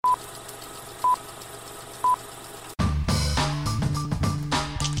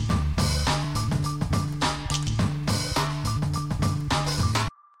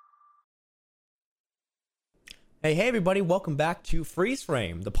Hey, everybody, welcome back to Freeze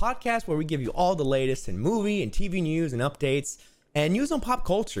Frame, the podcast where we give you all the latest in movie and TV news and updates and news on pop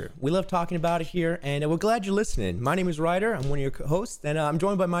culture. We love talking about it here, and we're glad you're listening. My name is Ryder. I'm one of your hosts, and I'm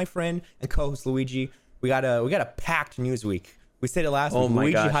joined by my friend and co-host Luigi. We got a packed news week. We said it last week.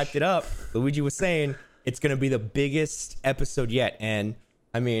 Luigi hyped it up. Luigi was saying it's going to be the biggest episode yet, and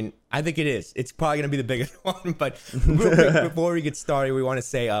I mean, I think it is. It's probably going to be the biggest one. But real quick, before we get started, we want to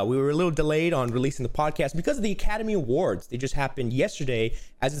say we were a little delayed on releasing the podcast because of the Academy Awards. They just happened yesterday,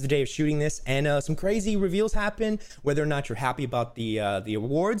 as is the day of shooting this. And some crazy reveals happened. Whether or not you're happy about the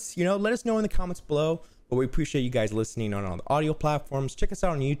awards, let us know in the comments below. But we appreciate you guys listening on all the audio platforms. Check us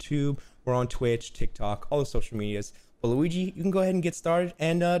out on YouTube. We're on Twitch, TikTok, all the social medias. But Luigi, you can go ahead and get started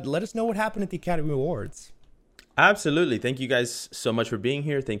and let us know what happened at the Academy Awards. Absolutely. Thank you guys so much for being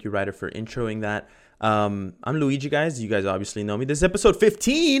here. Thank you, Ryder, for introing that. I'm Luigi, guys. You guys obviously know me. This is episode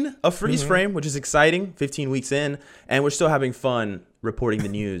 15 of Freeze Frame, which is exciting. 15 weeks in, and we're still having fun reporting the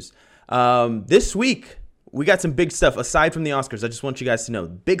news. This week, we got some big stuff aside from the Oscars. I just want you guys to know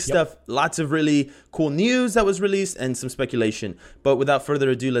big stuff, lots of really cool news that was released and some speculation. But without further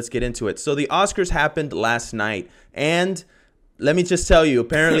ado, let's get into it. So the Oscars happened last night, and let me just tell you,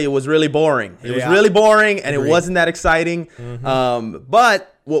 apparently it was really boring. It was really boring, and it wasn't that exciting.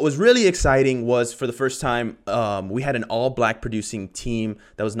 But what was really exciting was, for the first time, we had an all-black producing team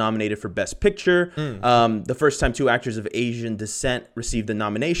that was nominated for Best Picture. The first time two actors of Asian descent received the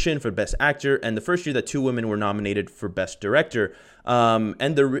nomination for Best Actor, and the first year that two women were nominated for Best Director.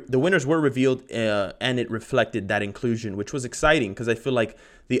 And the winners were revealed, and it reflected that inclusion, which was exciting because I feel like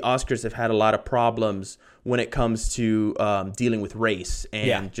the Oscars have had a lot of problems when it comes to dealing with race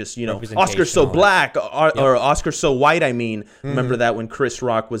and just, Oscar's so black or Oscar's so white. I mean, remember that when Chris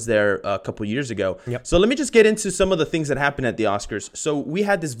Rock was there a couple years ago. So let me just get into some of the things that happened at the Oscars. So we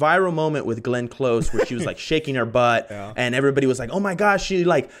had this viral moment with Glenn Close where she was like shaking her butt and everybody was like, oh my gosh, she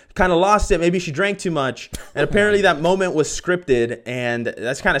like kind of lost it. Maybe she drank too much. And apparently that moment was scripted, and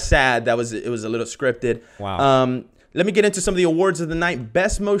that's kind of sad. It was a little scripted. Wow. Let me get into some of the awards of the night.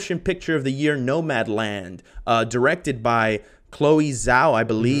 Best Motion Picture of the Year, Nomadland, directed by Chloe Zhao, I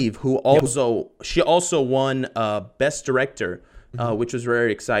believe, who also won Best Director, which was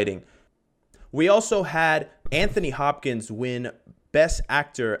very exciting. We also had Anthony Hopkins win Best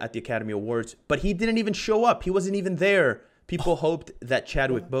Actor at the Academy Awards, but he didn't even show up. He wasn't even there. People hoped that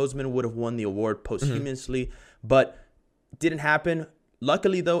Chadwick Boseman would have won the award posthumously, but didn't happen.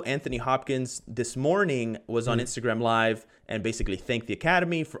 Luckily, though, Anthony Hopkins this morning was on Instagram Live and basically thanked the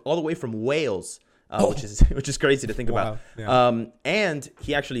Academy for all the way from Wales, which is crazy to think about. Yeah. And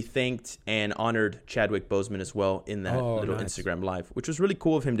he actually thanked and honored Chadwick Boseman as well in that Instagram Live, which was really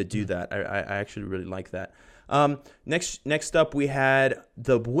cool of him to do that. I actually really like that. Next up, we had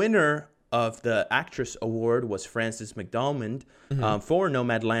the winner of the Actress Award was Frances McDormand for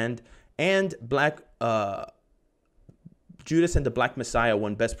Nomadland, and Judas and the Black Messiah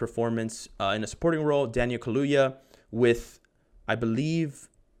won Best Performance in a Supporting Role. Daniel Kaluuya with, I believe,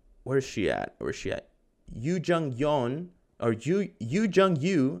 where's she at? Yoo Jung-yeon, or Yoo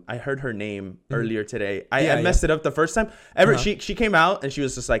Jung-yoo. I heard her name earlier today. I messed it up the first time. She came out and she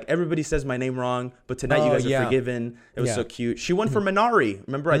was just like, everybody says my name wrong, but tonight you guys are forgiven. It was so cute. She won for Minari.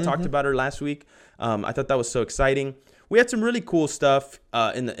 Remember I talked about her last week? I thought that was so exciting. We had some really cool stuff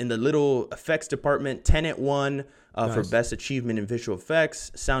in the little effects department. Tenet won for Best Achievement in Visual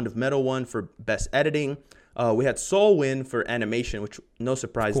Effects. Sound of Metal won for Best Editing. We had Soul win for Animation, which no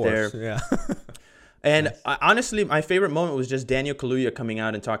surprise there. Yeah. And honestly, my favorite moment was just Daniel Kaluuya coming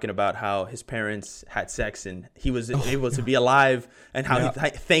out and talking about how his parents had sex and he was able to be alive and how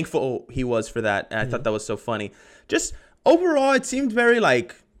thankful he was for that. And I thought that was so funny. Just overall, it seemed very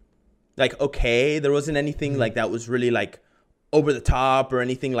like okay. There wasn't anything like that was really like over the top or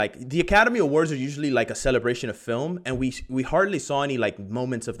anything. Like the Academy Awards are usually like a celebration of film, and we hardly saw any like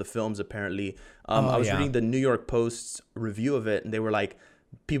moments of the films apparently. I was reading the New York Post's review of it, and they were like,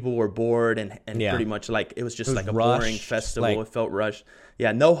 people were bored and pretty much like it was just like a boring festival. It felt rushed.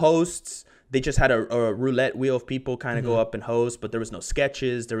 Yeah, no hosts. They just had a roulette wheel of people kind of go up and host, but there was no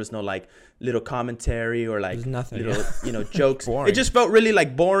sketches. There was no like little commentary or like little jokes. It just felt really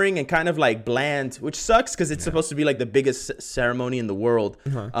like boring and kind of like bland, which sucks because it's supposed to be like the biggest ceremony in the world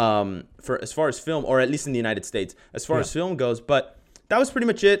for as far as film, or at least in the United States, as far as film goes. But that was pretty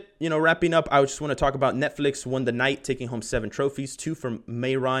much it. Wrapping up, I just want to talk about Netflix won the night, taking home 7 trophies, 2 from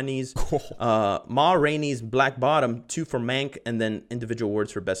Ma Rainey's Black Bottom, 2 for Mank, and then individual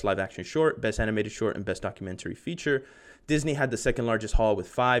awards for Best Live Action Short, Best Animated Short, and Best Documentary Feature. Disney had the second largest haul with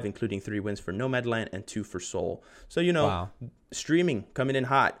 5, including 3 wins for Nomadland and 2 for Soul. So, streaming coming in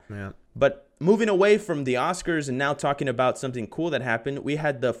hot. Yeah. But moving away from the Oscars and now talking about something cool that happened, we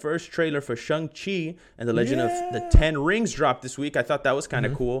had the first trailer for Shang-Chi and the Legend of the Ten Rings drop this week. I thought that was kind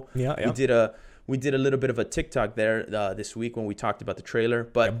of cool. Yeah. We did a little bit of a TikTok there this week when we talked about the trailer.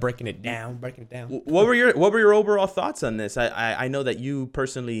 But breaking it down. What were your overall thoughts on this? I know that you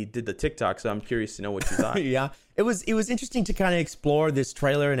personally did the TikTok, so I'm curious to know what you thought. Yeah, it was interesting to kind of explore this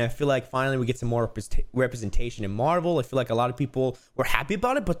trailer, and I feel like finally we get some more representation in Marvel. I feel like a lot of people were happy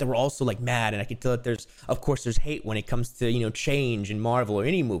about it, but they were also like mad, and I could tell that there's hate when it comes to change in Marvel or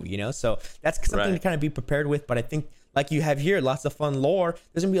any movie, So that's something to kind of be prepared with. But I think, like you have here, lots of fun lore.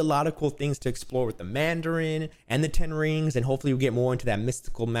 There's going to be a lot of cool things to explore with the Mandarin and the Ten Rings, and hopefully we get more into that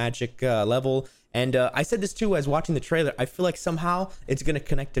mystical magic level. And I said this too as watching the trailer. I feel like somehow it's going to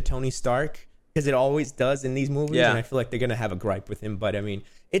connect to Tony Stark, because it always does in these movies. Yeah. And I feel like they're going to have a gripe with him. But, I mean,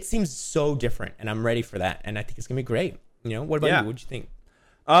 it seems so different, and I'm ready for that. And I think it's going to be great. What about you? What'd you think?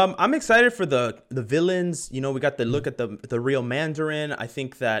 I'm excited for the villains. We got the look at the real Mandarin. I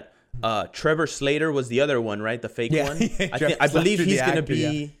think that Trevor Slater was the other one, right? The fake one. I believe he's going to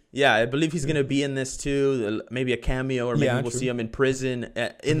be. Yeah, I believe he's going to be in this too. Maybe a cameo, or maybe we'll see him in prison,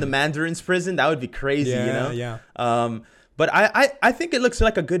 in the Mandarin's prison. That would be crazy, Yeah. But I think it looks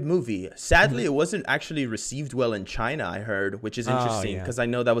like a good movie. Sadly, it wasn't actually received well in China, I heard, which is interesting because I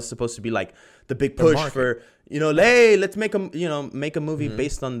know that was supposed to be like the big push for, hey, let's make a movie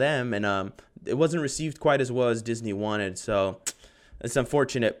based on them. And it wasn't received quite as well as Disney wanted. So it's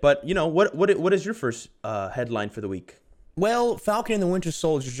unfortunate. But, what is your first headline for the week? Well, Falcon and the Winter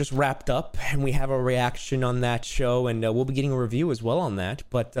Soldier just wrapped up, and we have a reaction on that show, and we'll be getting a review as well on that.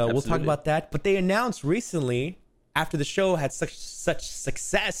 But we'll talk about that. But they announced recently, after the show had such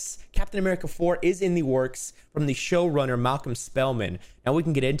success, Captain America 4 is in the works from the showrunner Malcolm Spellman. Now we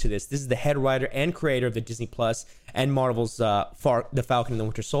can get into this. This is the head writer and creator of the Disney Plus and Marvel's The Falcon and the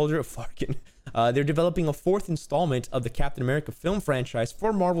Winter Soldier. They're developing a fourth installment of the Captain America film franchise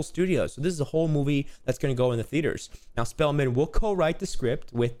for Marvel Studios. So this is a whole movie that's going to go in the theaters. Now Spellman will co-write the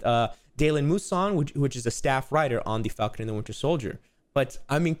script with Dalen Mousson, which is a staff writer on The Falcon and the Winter Soldier. But,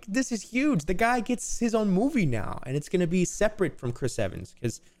 I mean, this is huge. The guy gets his own movie now, and it's going to be separate from Chris Evans,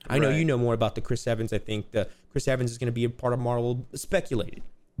 because I know you know more about the Chris Evans. I think the Chris Evans is going to be a part of Marvel, speculated,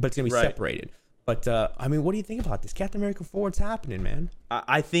 but it's going to be separated. But, I mean, what do you think about this? Captain America 4, it's happening, man.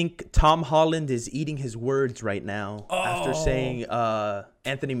 I think Tom Holland is eating his words right now after saying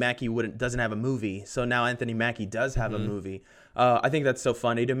Anthony Mackie doesn't have a movie. So now Anthony Mackie does have a movie. I think that's so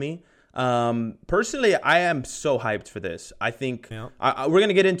funny to me. Personally, I am so hyped for this. I think we're going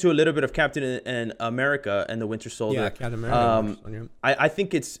to get into a little bit of Captain and America and the Winter Soldier. Yeah, Captain America. I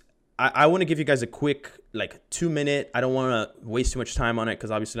think I want to give you guys a quick 2-minute. I don't want to waste too much time on it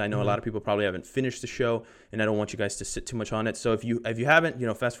because obviously I know a lot of people probably haven't finished the show, and I don't want you guys to sit too much on it. So if you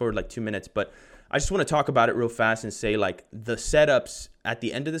haven't, fast forward 2 minutes. But I just want to talk about it real fast and say the setups at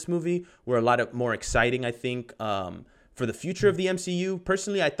the end of this movie were a lot more exciting, I think. For the future of the MCU.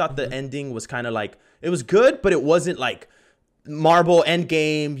 Personally, I thought the ending was kind of it was good, but it wasn't Marvel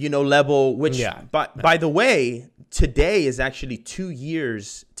Endgame, level, which by the way, today is actually 2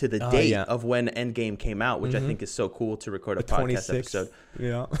 years to the date of when Endgame came out, which I think is so cool to record a podcast episode.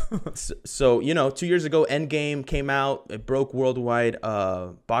 Yeah. So, 2 years ago, Endgame came out. It broke worldwide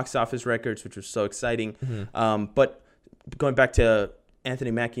box office records, which was so exciting. But going back to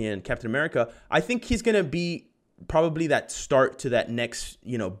Anthony Mackie and Captain America, I think he's going to be probably that start to that next,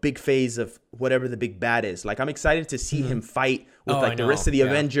 big phase of whatever the big bad is. I'm excited to see him fight with the rest of the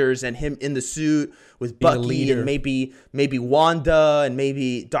Avengers and him in the suit with Bucky and maybe Wanda and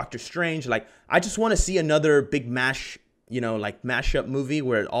maybe Doctor Strange. I just want to see another big mashup movie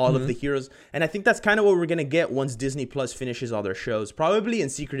where all of the heroes, and I think that's kind of what we're going to get once Disney Plus finishes all their shows. Probably in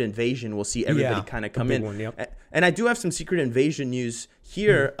Secret Invasion, we'll see everybody kind of come in. And I do have some Secret Invasion news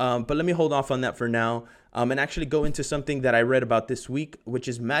here, but let me hold off on that for now. And actually go into something that I read about this week, which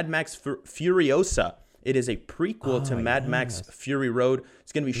is Mad Max Furiosa. It is a prequel to Mad Max Fury Road.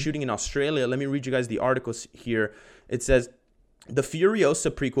 It's going to be shooting in Australia. Let me read you guys the articles here. It says, the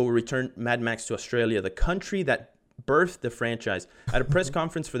Furiosa prequel will return Mad Max to Australia, the country that birthed the franchise. At a press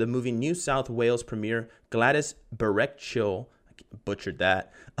conference for the movie New South Wales premiere, Gladys Berejiklian, butchered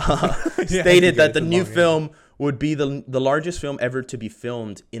that, stated that the new film would be the largest film ever to be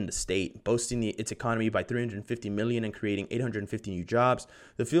filmed in the state, boasting its economy by 350 million and creating 850 new jobs.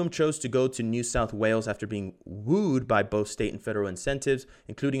 The film chose to go to New South Wales after being wooed by both state and federal incentives,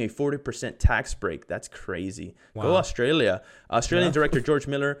 including a 40% tax break. That's crazy. Wow. Go Australia. Australian director George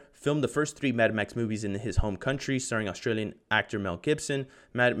Miller filmed the first 3 Mad Max movies in his home country, starring Australian actor Mel Gibson.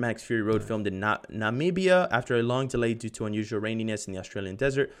 Mad Max Fury Road filmed in Namibia after a long delay due to unusual raininess in the Australian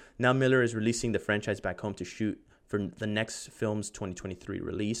desert. Now Miller is releasing the franchise back home to shoot for the next film's 2023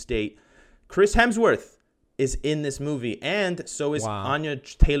 release date. Chris Hemsworth is in this movie, and so is Anya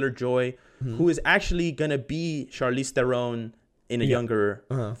Taylor-Joy, who is actually going to be Charlize Theron in a younger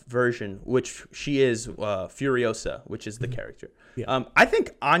version, which she is Furiosa, which is the character. Yeah. I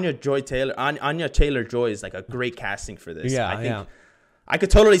think Anya Taylor-Joy is like a great casting for this. I think I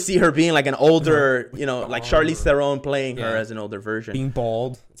could totally see her being like an older, like Charlize Theron playing her as an older version. Being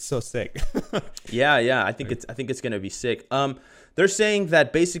bald, it's so sick. Yeah. I think it's gonna be sick. They're saying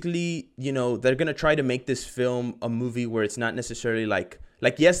that basically, they're gonna try to make this film a movie where it's not necessarily like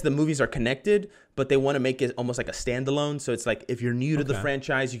yes, the movies are connected, but they want to make it almost like a standalone. So it's like if you're new to the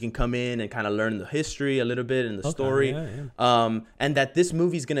franchise, you can come in and kind of learn the history a little bit and the story. And that this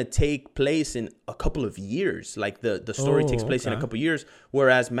movie is going to take place in a couple of years. Like the story takes place in a couple of years,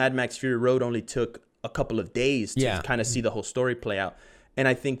 whereas Mad Max Fury Road only took a couple of days to kind of see the whole story play out. And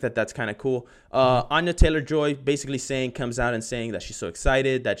I think that that's kind of cool. Anya Taylor-Joy basically comes out and saying that she's so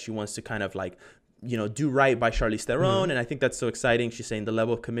excited that she wants to kind of like, do right by Charlize Theron. And I think that's so exciting. She's saying the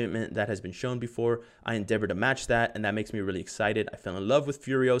level of commitment that has been shown before, I endeavor to match that. And that makes me really excited. I fell in love with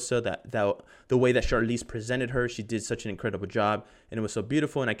Furiosa, that the way that Charlize presented her, she did such an incredible job. And it was so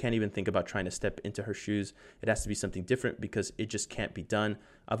beautiful. And I can't even think about trying to step into her shoes. It has to be something different because it just can't be done.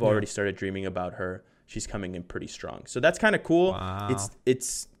 I've already started dreaming about her. She's coming in pretty strong. So that's kind of cool. Wow.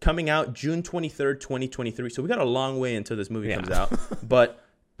 It's coming out June 23rd, 2023. So we got a long way until this movie comes out. But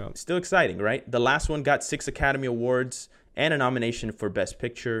still exciting, right? The last one got 6 Academy Awards and a nomination for Best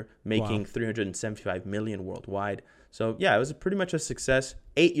Picture, making $375 million worldwide. So, yeah, it was pretty much a success.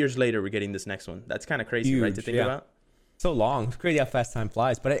 8 years later, we're getting this next one. That's kind of crazy, right, to think about? So long. It's crazy how fast time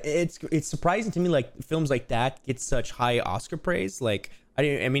flies. But it's surprising to me, like, films like that get such high Oscar praise. Like,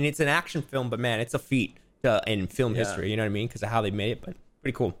 I mean, it's an action film, but, man, it's a feat in film history. You know what I mean? Because of how they made it. But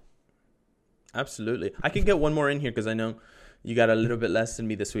pretty cool. Absolutely. I can get one more in here because I know you got a little bit less than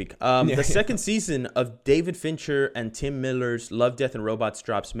me this week. The second season of David Fincher and Tim Miller's Love, Death, and Robots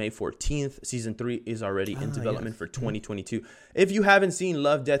drops May 14th. Season 3 is already in development for 2022. If you haven't seen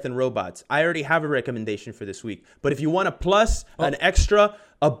Love, Death, and Robots, I already have a recommendation for this week. But if you want a plus, an extra,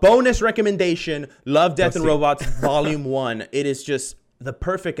 a bonus recommendation, Love, Death, and Robots Volume 1. It is just the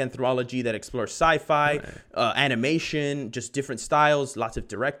perfect anthology that explores sci-fi, animation, just different styles, lots of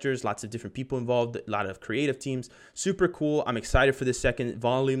directors, lots of different people involved, a lot of creative teams. Super cool. I'm excited for this second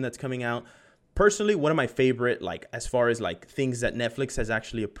volume that's coming out. Personally, one of my favorite, like as far as like things that Netflix has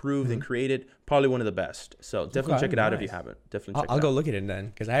actually approved and created, probably one of the best. So definitely check it out if you haven't. Definitely check it out. I'll go look at it then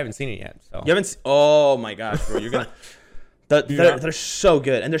because I haven't seen it yet. So you haven't? Oh my gosh, bro! You're gonna. They're so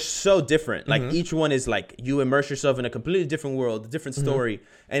good and they're so different. Like each one is like you immerse yourself in a completely different world, a different story,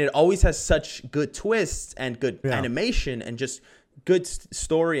 and it always has such good twists and good animation and just good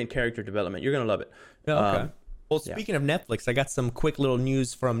story and character development. You're gonna love it. Well, speaking of Netflix, I got some quick little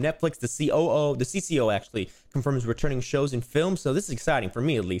news from Netflix. The CCO actually confirms returning shows and films, so this is exciting for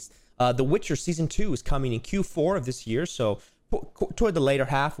me at least. The Witcher season 2 is coming in Q4 of this year, so toward the later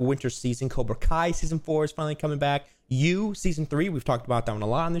half of winter season. Cobra Kai season 4 is finally coming back. You season 3, we've talked about that one a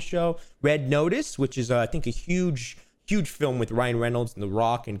lot on the show. Red Notice, which is I think a huge film with Ryan Reynolds and The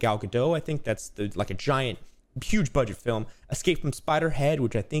Rock and Gal Gadot. I think that's like a giant, huge budget film. Escape from Spiderhead,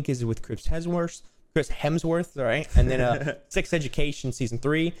 which I think is with Chris Hemsworth, right? And then Sex Education season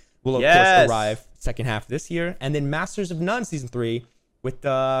 3 will of course arrive second half of this year. And then Masters of None season 3 with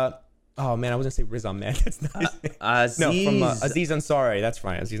oh man, I was gonna say Riz Ahmed. That's nice. No, from Aziz Ansari. That's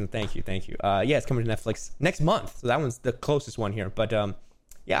right. Aziz, thank you. Yeah, it's coming to Netflix next month. So that one's the closest one here. But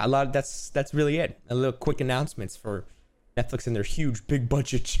yeah, that's really it. A little quick announcements for Netflix and their huge, big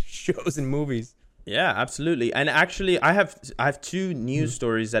budget shows and movies. Yeah, absolutely. And actually, I have 2 news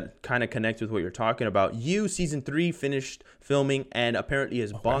stories that kind of connect with what you're talking about. You season 3 finished filming and apparently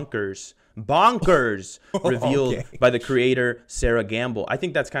is bonkers revealed by the creator Sarah Gamble. I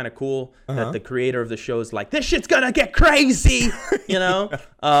think that's kind of cool that the creator of the show is like, this shit's gonna get crazy,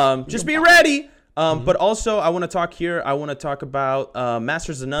 just be ready. But also, I want to talk about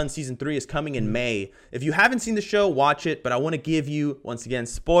Masters of None Season 3 is coming in May. If you haven't seen the show, watch it. But I want to give you, once again,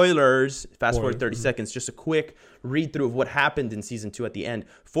 spoilers. Fast forward 30 seconds. Just a quick read through of what happened in Season 2 at the end.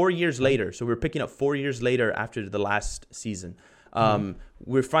 4 years later. So we're picking up 4 years later after the last season.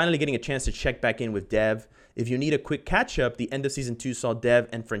 We're finally getting a chance to check back in with Dev. If you need a quick catch-up, the end of Season 2 saw Dev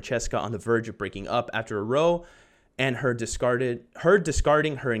and Francesca on the verge of breaking up after a row and her discarding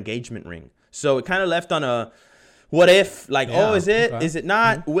her engagement ring. So it kind of left on a what if, like, is it? Okay. Is it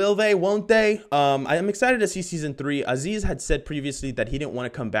not? Will they? Won't they? I'm excited to see Season 3. Aziz had said previously that he didn't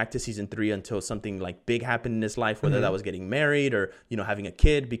want to come back to Season 3 until something like big happened in his life, whether that was getting married or, having a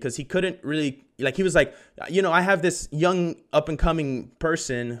kid, because he couldn't really, he was like, I have this young up and coming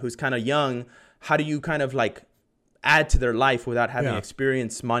person who's kind of young. How do you kind of add to their life without having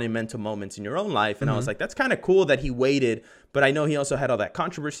experienced monumental moments in your own life? And I was like, that's kind of cool that he waited. But I know he also had all that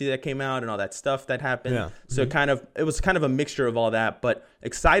controversy that came out and all that stuff that happened. Yeah. So it was kind of a mixture of all that. But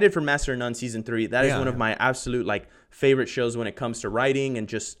excited for Master of None Season 3. That is one of my absolute favorite shows when it comes to writing and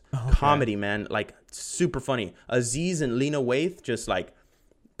just comedy, man. Super funny. Aziz and Lena Waithe, just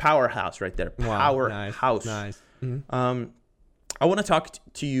powerhouse right there. Powerhouse. Nice. I want to talk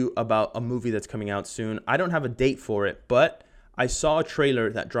to you about a movie that's coming out soon. I don't have a date for it, but I saw a trailer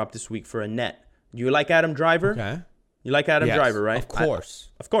that dropped this week for Annette. Do you like Adam Driver? Okay. You like Adam Driver, right? Of course.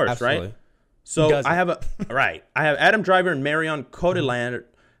 Absolutely. Right? So I have Adam Driver and Marion Cotillard.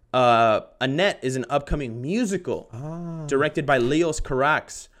 Annette is an upcoming musical directed by Leos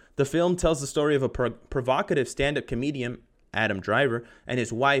Carax. The film tells the story of a provocative stand-up comedian, Adam Driver, and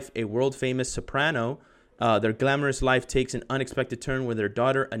his wife, a world-famous soprano. Their glamorous life takes an unexpected turn when their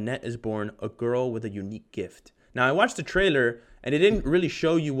daughter, Annette, is born, a girl with a unique gift. Now, I watched the trailer, and it didn't really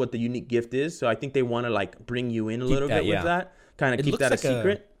show you what the unique gift is, so I think they want to, bring you in a little bit with that. Kind of keep that a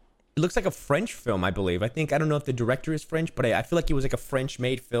secret. It looks like a French film, I believe. I don't know if the director is French, but I feel like it was a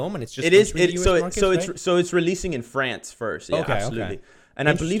French-made film, and it's just... It is. It's releasing in France first. Yeah, okay, absolutely. Okay. And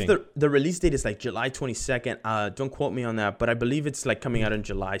I believe the release date is July 22nd. Don't quote me on that, but I believe it's coming out in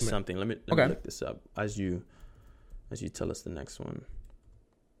July something. Let me look this up as you tell us the next one.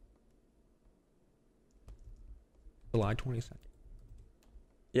 July 22nd.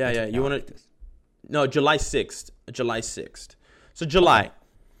 Yeah. You want to? No, July 6th. July 6th. So July.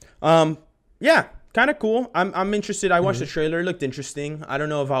 Yeah, kind of cool. I'm interested. I watched the trailer. It looked interesting. I don't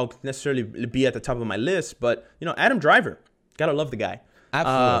know if I'll necessarily be at the top of my list, but Adam Driver, gotta love the guy.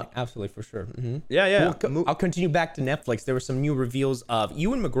 Absolutely, for sure. Mm-hmm. Yeah. I'll continue back to Netflix. There were some new reveals of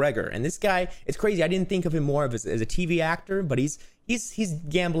Ewan McGregor, and this guy, it's crazy. I didn't think of him more as a TV actor, but he's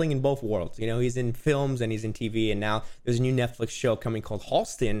gambling in both worlds. He's in films and he's in TV, and now there's a new Netflix show coming called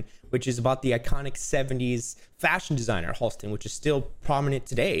Halston, which is about the iconic 70s fashion designer Halston, which is still prominent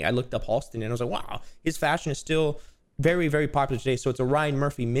today. I looked up Halston, and I was like, wow, his fashion is still very, very popular today. So it's a Ryan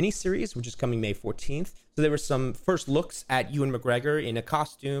Murphy miniseries, which is coming May 14th. So there were some first looks at Ewan McGregor in a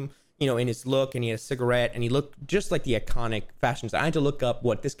costume, in his look, and he had a cigarette, and he looked just like the iconic fashion designer. I had to look up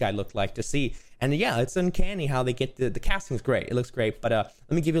what this guy looked like to see. And yeah, it's uncanny how they get the casting is great. It looks great. But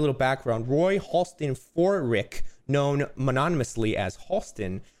let me give you a little background. Roy Halston Forrick, known mononymously as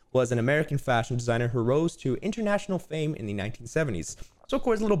Halston, was an American fashion designer who rose to international fame in the 1970s. So of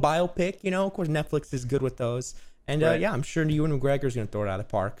course, a little biopic, of course, Netflix is good with those. And I'm sure Ewan McGregor is going to throw it out of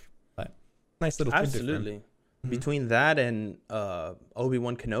the park. But nice little tidbit. Absolutely. Mm-hmm. Between that and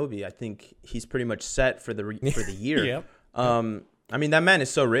Obi-Wan Kenobi, I think he's pretty much set for the year. Yep. I mean, that man is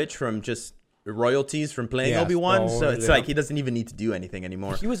so rich from just royalties from playing Obi-Wan, so it's he doesn't even need to do anything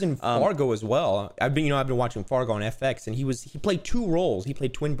anymore. He was in Fargo as well. I've been watching Fargo on FX, and he played two roles. He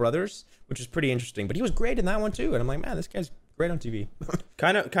played twin brothers, which is pretty interesting. But he was great in that one too. And I'm like, man, this guy's great on TV.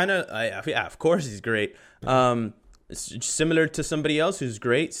 kind of. Yeah, of course he's great. Similar to somebody else who's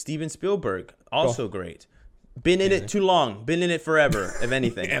great, Steven Spielberg, also great. Been in it too long. Been in it forever, if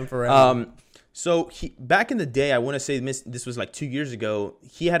anything. And forever. So back in the day, I want to say this was 2 years ago,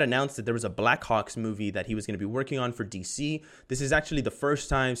 he had announced that there was a Blackhawks movie that he was going to be working on for DC. This is actually the first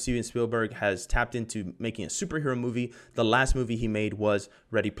time Steven Spielberg has tapped into making a superhero movie. The last movie he made was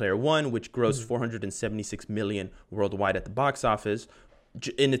Ready Player One, which grossed $476 million worldwide at the box office.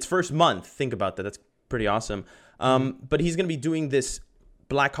 In its first month, think about that. That's pretty awesome. But he's going to be doing this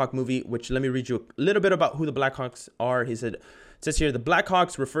Blackhawk movie, which let me read you a little bit about who the Blackhawks are. He said, it says here, the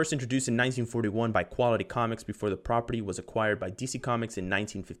Blackhawks were first introduced in 1941 by Quality Comics before the property was acquired by DC Comics in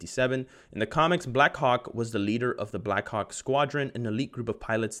 1957. In the comics, Blackhawk was the leader of the Blackhawk Squadron, an elite group of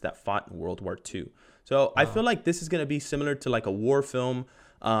pilots that fought in World War II. So I feel like this is going to be similar to a war film.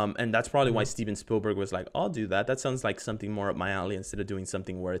 And that's probably why Steven Spielberg was like, I'll do that. That sounds like something more up my alley instead of doing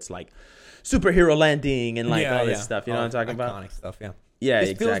something where it's like superhero landing and like all this stuff. You know what I'm talking about? Iconic stuff, yeah. Yeah,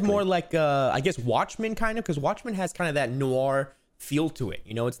 It feels more like, I guess, Watchmen kind of, because Watchmen has kind of that noir feel to it.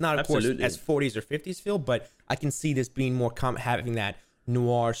 You know, it's not, of course, as 40s or 50s feel, but I can see this being more having that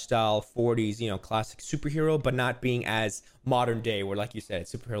noir style 40s, you know, classic superhero, but not being as modern day where, like you said,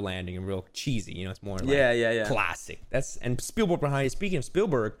 it's superhero landing and real cheesy. You know, it's more like classic. And Spielberg behind it. Speaking of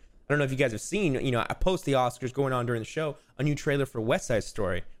Spielberg, I don't know if you guys have seen, you know, I post the Oscars going on during the show, a new trailer for West Side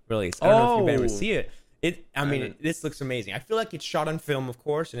Story released. I don't know if you've been able to see it. This looks amazing. I feel like it's shot on film, of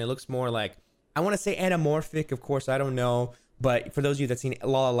course, and it looks more like, I want to say anamorphic, of course, I don't know. But for those of you that's seen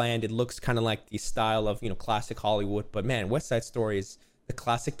La La Land, it looks kind of like the style of, you know, classic Hollywood. But man, West Side Story is the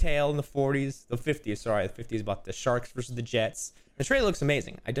classic tale in the 40s, the 50s, sorry. The 50s about the Sharks versus the Jets. The trailer looks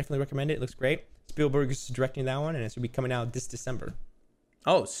amazing. I definitely recommend it. It looks great. Spielberg is directing that one, and it's going to be coming out this December.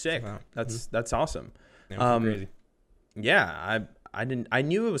 Oh, sick. That's awesome. Yeah, crazy. Yeah, I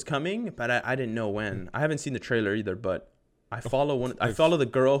knew it was coming, but I didn't know when. I haven't seen the trailer either, but I follow the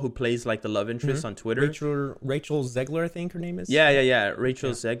girl who plays like the love interest on Twitter. Rachel Zegler, I think her name is. Yeah.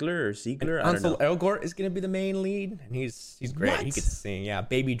 Rachel Zegler or Ziegler. I don't know. Ansel Elgort is gonna be the main lead, and he's great. What? He gets to sing. Yeah,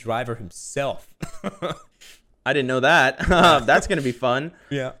 Baby Driver himself. I didn't know that. That's gonna be fun.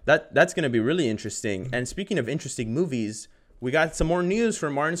 Yeah. That's gonna be really interesting. And speaking of interesting movies, we got some more news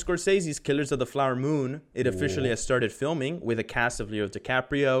from Martin Scorsese's Killers of the Flower Moon. It officially has started filming with a cast of Leo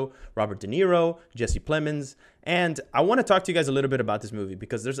DiCaprio, Robert De Niro, Jesse Plemons. And I want to talk to you guys a little bit about this movie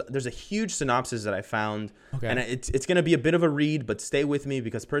because there's a huge synopsis that I found. Okay. And it's going to be a bit of a read, but stay with me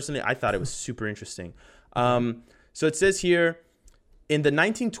because personally I thought it was super interesting. So it says here, in the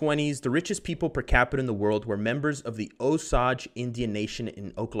 1920s, the richest people per capita in the world were members of the Osage Indian Nation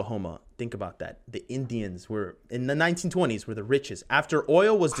in Oklahoma. Think about that. The Indians were, in the 1920s, were the richest. After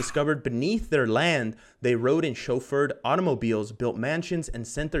oil was discovered beneath their land, they rode and chauffeured automobiles, built mansions, and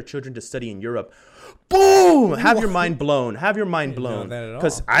sent their children to study in Europe. Boom! Have your mind blown. Have your mind blown.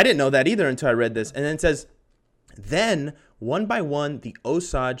 Because I didn't know that either until I read this. And then it says, then, one by one, the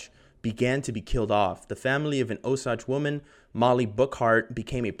Osage began to be killed off. The family of an Osage woman, Molly Bookhart,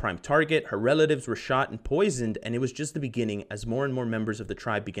 became a prime target. Her relatives were shot and poisoned, and it was just the beginning as more and more members of the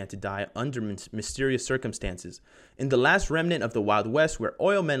tribe began to die under mysterious circumstances. In the last remnant of the Wild West, where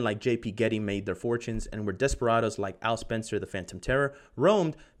oil men like J.P. Getty made their fortunes and where desperados like Al Spencer, the Phantom Terror,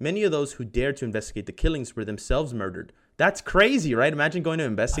 roamed, many of those who dared to investigate the killings were themselves murdered. That's crazy, right? Imagine going to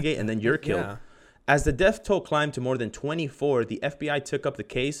investigate and then you're killed. Yeah. As the death toll climbed to more than 24, the FBI took up the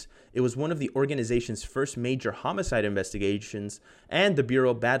case. It was one of the organization's first major homicide investigations, and the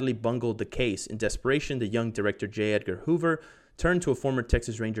Bureau badly bungled the case. In desperation, the young director J. Edgar Hoover turned to a former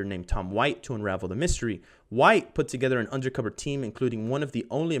Texas Ranger named Tom White to unravel the mystery. White put together an undercover team, including one of the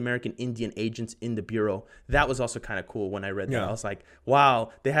only American Indian agents in the Bureau. That was also kind of cool when I read that. I was like,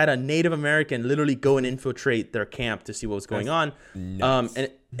 wow, they had a Native American literally go and infiltrate their camp to see what was going on.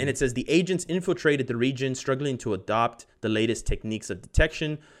 And it says the agents infiltrated the region, struggling to adopt the latest techniques of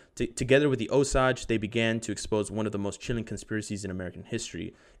detection. Together with the Osage, they began to expose one of the most chilling conspiracies in American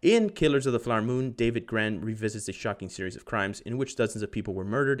history. In Killers of the Flower Moon, David Grann revisits a shocking series of crimes in which dozens of people were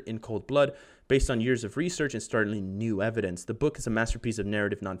murdered in cold blood based on years of research and startling new evidence. The book is a masterpiece of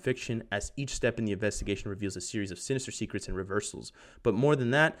narrative nonfiction, as each step in the investigation reveals a series of sinister secrets and reversals. But more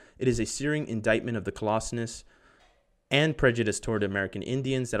than that, it is a searing indictment of the callousness and prejudice toward American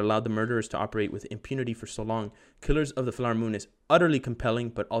Indians that allowed the murderers to operate with impunity for so long. Killers of the Flower Moon is utterly compelling,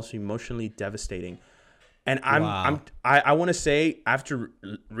 but also emotionally devastating. And I want to say, after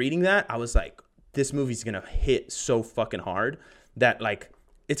reading that, I was like, this movie's gonna hit so fucking hard that like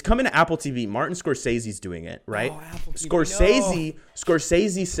it's coming to Apple TV. Martin Scorsese's doing it, right? Apple TV,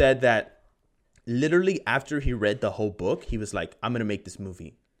 Scorsese said that literally after he read the whole book, he was like, I'm gonna make this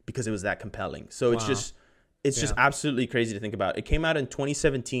movie because it was that compelling. So it's just absolutely crazy to think about. It came out in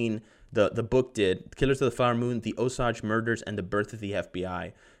 2017. The book did. Killers of the Flower Moon, The Osage Murders, and the Birth of the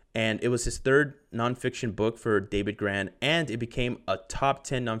FBI. And it was his third nonfiction book for David Grann, and it became a top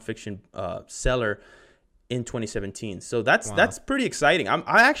 10 nonfiction seller in 2017. So that's pretty exciting. I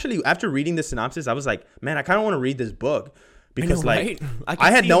actually, after reading the synopsis, I was like, man, I kind of want to read this book. Because I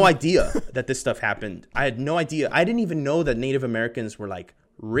had no idea that this stuff happened. I had no idea. I didn't even know that Native Americans were like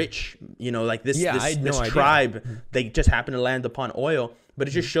rich, you know, like this tribe, they just happened to land upon oil. But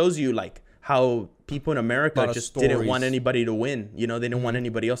it just shows you like how people in America just didn't want anybody to win. You know, they didn't want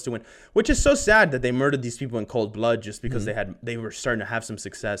anybody else to win, which is so sad that they murdered these people in cold blood just because they were starting to have some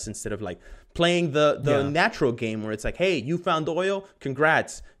success instead of like playing the natural game where it's like, hey, you found oil,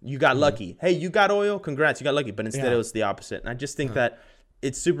 congrats, you got lucky. Hey, you got oil, congrats, you got lucky. But instead it was the opposite. And I just think that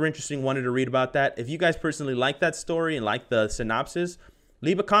it's super interesting. Wanted to read about that. If you guys personally like that story and like the synopsis,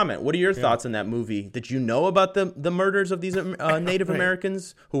 leave a comment. What are your thoughts on that movie? Did you know about the murders of these Native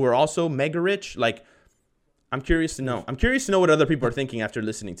Americans who were also mega rich? Like, I'm curious to know. I'm curious to know what other people are thinking after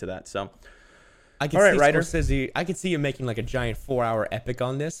listening to that. So, I can see Scorsese. I could see you making like a giant 4-hour epic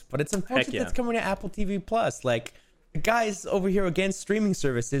on this, but it's unfortunate that's coming to Apple TV Plus. Like, the guy's over here against streaming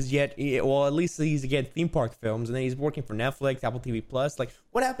services, yet, well, at least he's against theme park films, and then he's working for Netflix, Apple TV Plus. Like,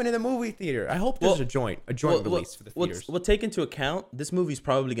 what happened in the movie theater? I hope there's a joint release for the theaters. We'll take into account this movie's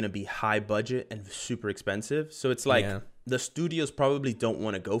probably going to be high budget and super expensive, so it's like the studios probably don't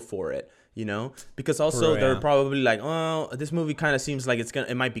want to go for it, you know, because also they're probably like, oh, this movie kind of seems like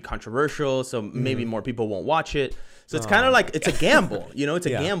it might be controversial, so maybe more people won't watch it. So it's kind of like it's a gamble, you know, it's a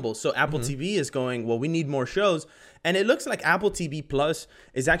gamble. So Apple TV is going, well, we need more shows. And it looks like Apple TV Plus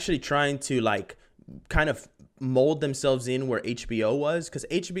is actually trying to like kind of mold themselves in where HBO was. Because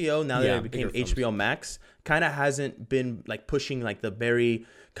HBO, now that it became HBO Max, kind of hasn't been like pushing like the very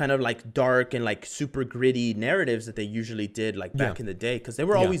kind of like dark and like super gritty narratives that they usually did like back in the day. Because they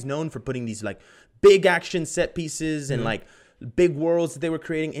were always known for putting these like big action set pieces and like big worlds that they were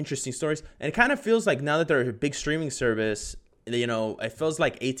creating, interesting stories. And it kind of feels like now that they're a big streaming service, you know, it feels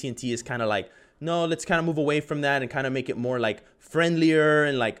like AT&T is kind of like, no, let's kind of move away from that and kind of make it more like friendlier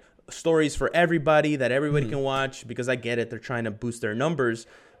and like stories for everybody that everybody can watch, because I get it. They're trying to boost their numbers,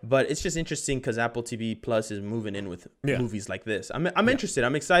 but it's just interesting because Apple TV Plus is moving in with movies like this. I'm interested.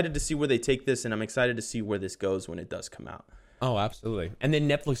 I'm excited to see where they take this, and I'm excited to see where this goes when it does come out. Oh, absolutely. And then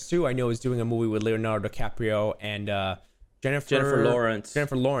Netflix too, I know, is doing a movie with Leonardo DiCaprio and Jennifer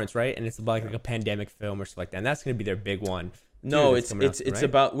Lawrence, right? And it's about like a pandemic film or something like that. And that's going to be their big one. No, it's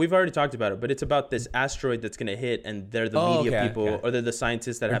about, we've already talked about it, but it's about this asteroid that's going to hit, and they're the media people, or they're the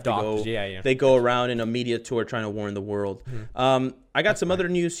scientists that have to go. They go around in a media tour trying to warn the world. I got some other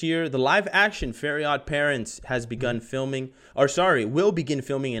news here. The live action Fairly Odd Parents has begun filming, will begin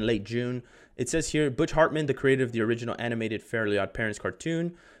filming in late June. It says here, Butch Hartman, the creator of the original animated Fairly Odd Parents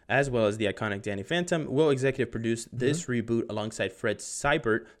cartoon, as well as the iconic Danny Phantom, will executive produce this reboot alongside Fred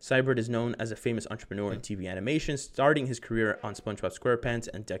Seibert. Seibert is known as a famous entrepreneur in TV animation, starting his career on SpongeBob SquarePants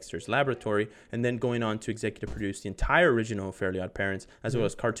and Dexter's Laboratory, and then going on to executive produce the entire original Fairly Odd Parents, as well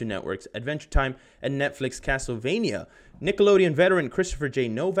as Cartoon Network's Adventure Time and Netflix Castlevania. Nickelodeon veteran Christopher J.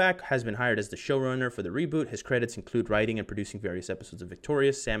 Novak has been hired as the showrunner for the reboot. His credits include writing and producing various episodes of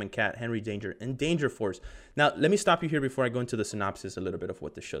Victorious, Sam and Cat, Henry Danger, and Danger Force. Now, let me stop you here before I go into the synopsis a little bit of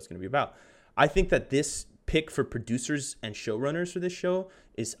what the show is going to be about. I think that this pick for producers and showrunners for this show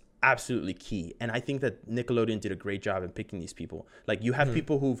is absolutely key. And I think that Nickelodeon did a great job in picking these people. Like, you have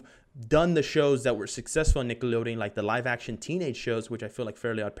people who've done the shows that were successful in Nickelodeon, like the live action teenage shows, which I feel like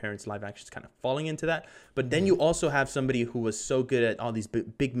Fairly Odd Parents live action is kind of falling into that. But then you also have somebody who was so good at all these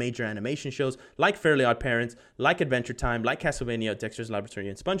big major animation shows like Fairly Odd Parents, like Adventure Time, like Castlevania, Dexter's Laboratory,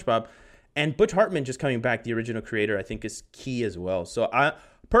 and SpongeBob. And Butch Hartman just coming back, the original creator, I think is key as well. So I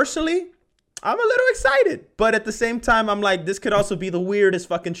personally, I'm a little excited, but at the same time, I'm like, this could also be the weirdest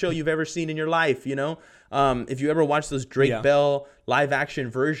fucking show you've ever seen in your life, you know? If you ever watched those Drake Bell live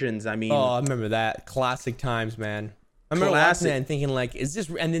action versions, I mean... Oh, I remember that. Classic times, man. I remember watching that and thinking, like, is this...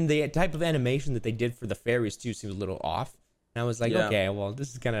 And then the type of animation that they did for the fairies, too, seemed a little off. And I was like, okay, well,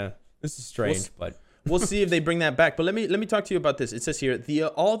 this is strange, but... We'll see if they bring that back. But let me talk to you about this. It says here,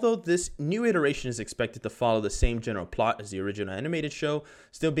 although this new iteration is expected to follow the same general plot as the original animated show,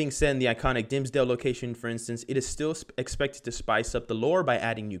 still being set in the iconic Dimsdale location, for instance, it is still expected to spice up the lore by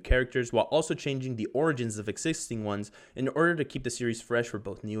adding new characters while also changing the origins of existing ones in order to keep the series fresh for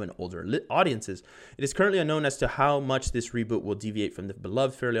both new and older audiences. It is currently unknown as to how much this reboot will deviate from the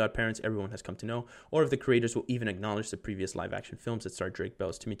beloved Fairly Odd Parents everyone has come to know, or if the creators will even acknowledge the previous live-action films that starred Drake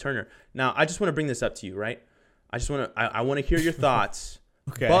Bell's Timmy Turner. Now, I just want to bring this up to you, right? I want to hear your thoughts.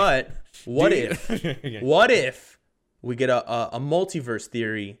 Okay. But what if we get a multiverse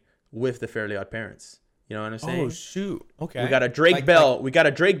theory with the Fairly Odd Parents? You know what I'm saying? Oh shoot. Okay. We got a Drake Bell. We got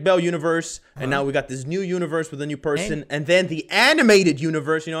a Drake Bell universe, and now we got this new universe with a new person, and then the animated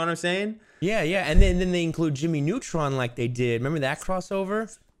universe. You know what I'm saying? Yeah. And then they include Jimmy Neutron like they did. Remember that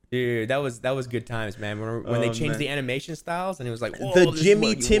crossover? Dude, that was good times, man. When they changed the animation styles, and it was like, whoa, the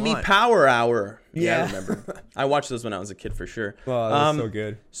Jimmy Timmy Power Hour. Yeah, I remember. I watched those when I was a kid for sure. Wow, that was so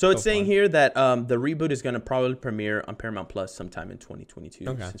good. So it's saying here that the reboot is going to probably premiere on Paramount Plus sometime in 2022,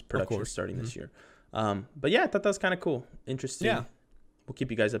 since production is starting this year. But yeah, I thought that was kind of cool, interesting. Yeah, we'll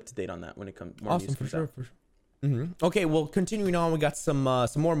keep you guys up to date on that when it comes. More news comes out. For sure. Okay, well, continuing on, we got some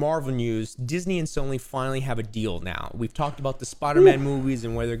more Marvel news. Disney and Sony finally have a deal now. We've talked about the Spider-Man movies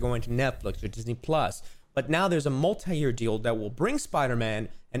and where they're going to Netflix or Disney Plus. But now there's a multi-year deal that will bring Spider-Man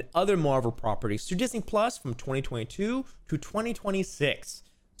and other Marvel properties to Disney Plus from 2022 to 2026.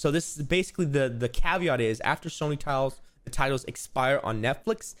 So this is basically the caveat is after Sony the titles expire on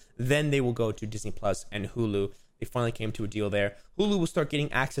Netflix, then they will go to Disney Plus and Hulu. They finally came to a deal there. Hulu will start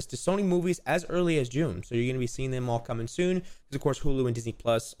getting access to Sony movies as early as June. So you're going to be seeing them all coming soon. Because, of course, Hulu and Disney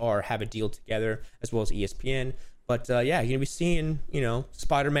Plus have a deal together, as well as ESPN. But, yeah, you're going to be seeing,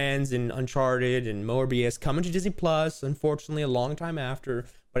 Spider-Mans and Uncharted and Morbius coming to Disney Plus. Unfortunately, a long time after.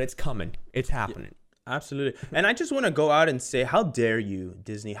 But it's coming. It's happening. Yeah, absolutely. And I just want to go out and say, how dare you,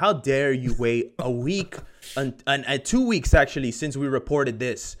 Disney? How dare you wait a week and 2 weeks, actually, since we reported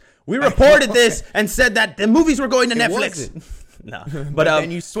this. We reported this and said that the movies were going to Netflix. No, but then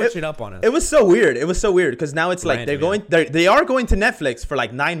you switch it up on us. It was so weird. Because now it's like they are going to Netflix for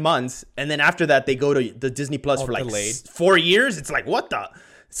like 9 months, and then after that they go to the Disney Plus for like delayed. 4 years. It's like, what the?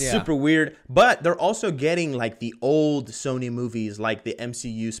 Super weird. But they're also getting like the old Sony movies, like the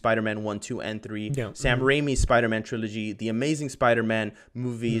MCU Spider-Man 1, 2, and 3, Sam Raimi's Spider-Man trilogy, the Amazing Spider-Man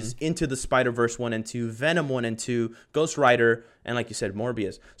movies, Into the Spider-Verse 1 and 2, Venom 1 and 2, Ghost Rider, and like you said,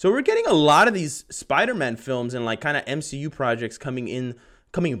 Morbius. So we're getting a lot of these Spider-Man films and like kind of MCU projects coming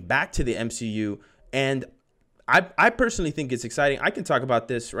back to the MCU. And I personally think it's exciting. I can talk about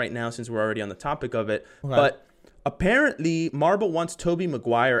this right now since we're already on the topic of it. Okay. But apparently, Marvel wants Tobey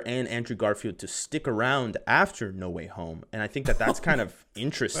Maguire and Andrew Garfield to stick around after No Way Home. And I think that's kind of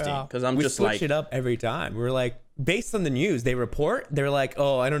interesting because we switch it up every time. We're like, based on the news, they're like,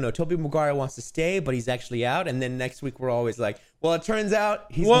 oh, I don't know, Tobey Maguire wants to stay, but he's actually out. And then next week, we're always like, well, it turns out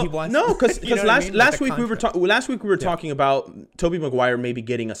he wants no, because last week we were talking about Tobey Maguire maybe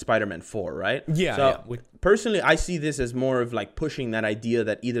getting a Spider-Man 4, right? Yeah. So personally, I see this as more of like pushing that idea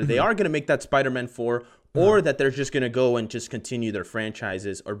that either they are going to make that Spider-Man 4 or that they're just going to go and just continue their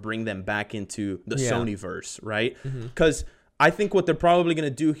franchises or bring them back into the Sonyverse, right? Because I think what they're probably going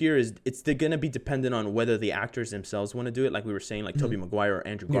to do here is they're going to be dependent on whether the actors themselves want to do it. Like we were saying, like Tobey Maguire or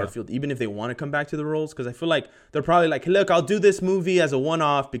Andrew Garfield, even if they want to come back to the roles. Because I feel like they're probably like, look, I'll do this movie as a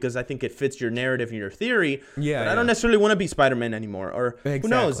one-off because I think it fits your narrative and your theory. Yeah, but I don't necessarily want to be Spider-Man anymore. Or who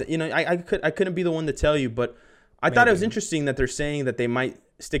knows? I couldn't be the one to tell you. But I thought it was interesting that they're saying that they might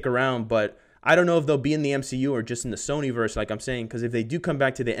stick around. But I don't know if they'll be in the MCU or just in the Sonyverse, like I'm saying, because if they do come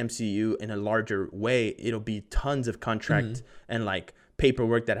back to the MCU in a larger way, it'll be tons of contract and like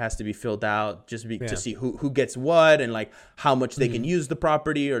paperwork that has to be filled out to see who gets what and like how much they can use the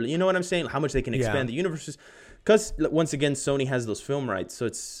property, or you know what I'm saying, how much they can expand the universes. Because once again, Sony has those film rights, so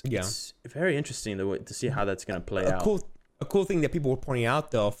it's very interesting to see how that's going to play out. A cool thing that people were pointing out,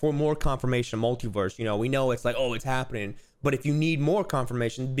 though, for more confirmation multiverse, we know it's like, oh, it's happening. But if you need more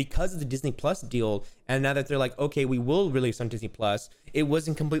confirmation because of the Disney Plus deal, and now that they're like, okay, we will release on Disney Plus, it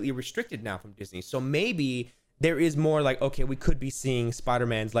wasn't completely restricted now from Disney. So maybe there is more like, okay, we could be seeing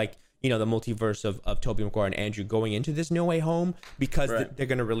Spider-Man's like, the multiverse of Tobey Maguire and Andrew going into this No Way Home because they're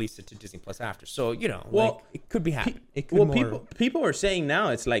going to release it to Disney Plus after. So, it could be happening. People are saying now,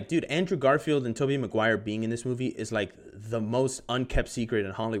 it's like, dude, Andrew Garfield and Tobey Maguire being in this movie is like the most unkept secret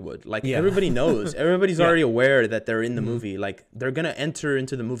in Hollywood. Like everybody knows, everybody's already aware that they're in the movie. Like they're going to enter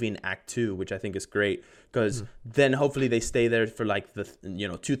into the movie in Act 2, which I think is great because then hopefully they stay there for like the,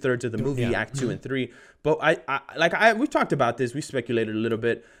 2/3 of the movie, Act 2 and 3. But we've talked about this. We speculated a little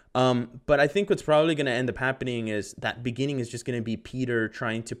bit. But I think what's probably going to end up happening is that beginning is just going to be Peter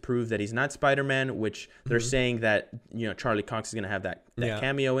trying to prove that he's not Spider-Man, which they're saying that, Charlie Cox is going to have that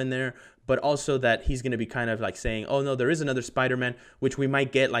cameo in there, but also that he's going to be kind of like saying, oh no, there is another Spider-Man, which we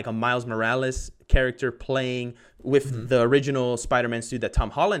might get like a Miles Morales character playing with the original Spider-Man suit that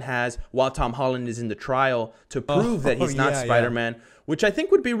Tom Holland has while Tom Holland is in the trial to prove that he's not Spider-Man. Which I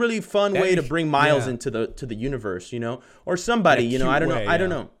think would be a really fun way to bring Miles into the universe, or somebody, I don't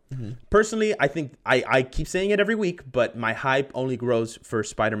know. Personally, I think I keep saying it every week, but my hype only grows for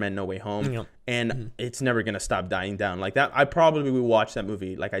Spider-Man No Way Home, and it's never gonna stop dying down like that. I probably will watch that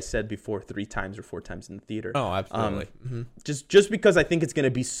movie, like I said before, 3 times or 4 times in the theater. Oh, absolutely. Just because I think it's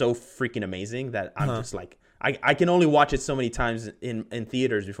gonna be so freaking amazing that I'm just like I can only watch it so many times in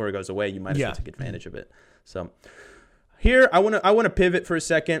theaters before it goes away. You might as well take advantage of it. So. Here, I want to pivot for a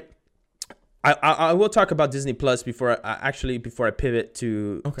second. I will talk about Disney Plus before I pivot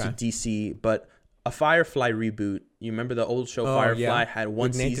to DC. But a Firefly reboot. You remember the old show Firefly had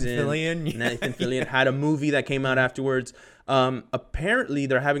one season. Nathan Fillion had a movie that came out afterwards. Apparently,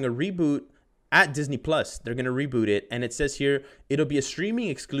 they're having a reboot at Disney Plus. They're going to reboot it. And it says here, it'll be a streaming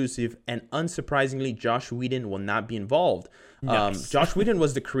exclusive. And unsurprisingly, Josh Whedon will not be involved. Nice. Josh Whedon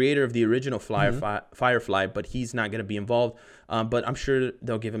was the creator of the original Firefly, but he's not going to be involved. But I'm sure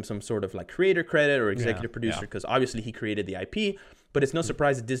they'll give him some sort of like creator credit or executive producer because obviously he created the IP. But it's no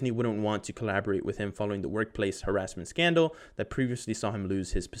surprise that Disney wouldn't want to collaborate with him following the workplace harassment scandal that previously saw him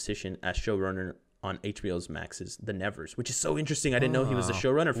lose his position as showrunner on HBO's Max's The Nevers, which is so interesting. I didn't know he was the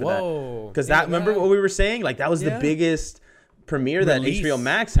showrunner for that. Because remember what we were saying? Like, that was the biggest premiere that HBO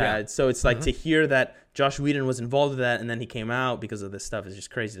Max had. So it's like to hear that Josh Whedon was involved with that and then he came out because of this stuff is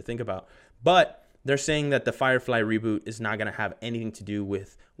just crazy to think about. But they're saying that the Firefly reboot is not going to have anything to do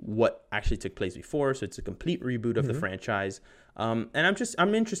with what actually took place before. So it's a complete reboot of the franchise. And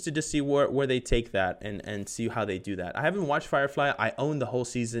I'm interested to see where they take that and see how they do that. I haven't watched Firefly. I own the whole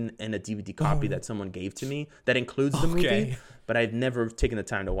season in a DVD copy that someone gave to me that includes the movie, but I've never taken the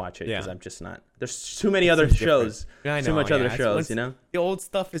time to watch it because I'm just not. There's too many other shows. Too much other shows, you know? The old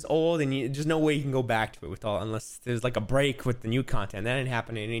stuff is old and there's no way you can go back to it unless there's like a break with the new content. That ain't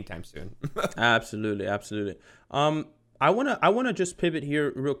happening anytime soon. Absolutely. I wanna just pivot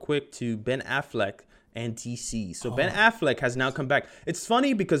here real quick to Ben Affleck and DC. So Ben Affleck has now come back. It's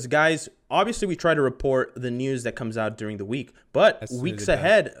funny because, guys, obviously we try to report the news that comes out during the week, but weeks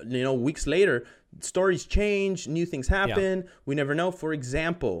ahead, weeks later, stories change, new things happen. We never know. For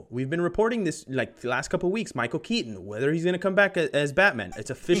example, we've been reporting this like the last couple of weeks, Michael Keaton, whether he's going to come back as Batman. It's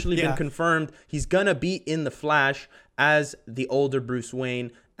officially been confirmed. He's going to be in The Flash as the older Bruce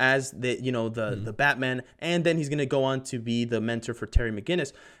Wayne, as the Batman, and then he's going to go on to be the mentor for Terry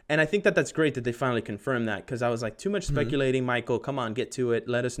McGinnis. And I think that's great that they finally confirmed that, because I was like, too much speculating, Michael. Come on, get to it.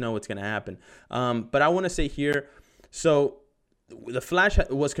 Let us know what's going to happen. But I want to say here, so the Flash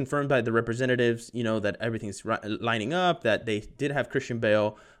was confirmed by the representatives, that everything's lining up, that they did have Christian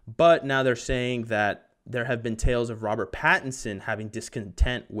Bale, but now they're saying that there have been tales of Robert Pattinson having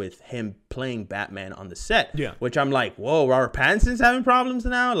discontent with him playing Batman on the set. Yeah. Which I'm like, whoa, Robert Pattinson's having problems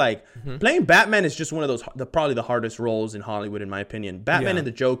now? Like, playing Batman is just one of those, probably the hardest roles in Hollywood, in my opinion. Batman and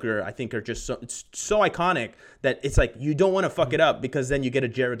the Joker, I think, are just so iconic that it's like, you don't want to fuck it up, because then you get a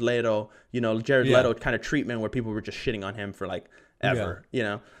Jared Leto kind of treatment where people were just shitting on him for like ever,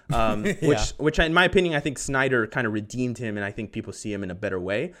 which in my opinion, I think Snyder kind of redeemed him, and I think people see him in a better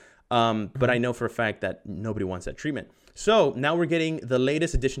way. But I know for a fact that nobody wants that treatment. So now we're getting the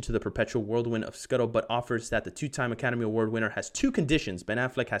latest addition to the perpetual whirlwind of scuttlebutt offers that the two-time Academy Award winner has two conditions. Ben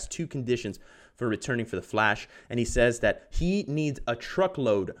Affleck has two conditions for returning for The Flash. And he says that he needs a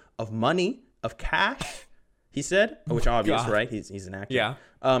truckload of money, of cash, he said, which obvious, right? He's an actor. Yeah.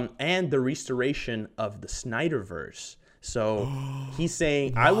 And the restoration of the Snyderverse. So he's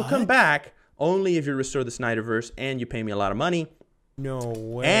saying, I will come back only if you restore the Snyderverse and you pay me a lot of money. No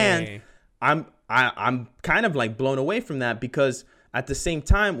way. And I'm kind of like blown away from that, because at the same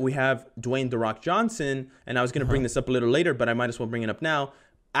time we have Dwayne "The Rock" Johnson, and I was going to bring this up a little later, but I might as well bring it up now.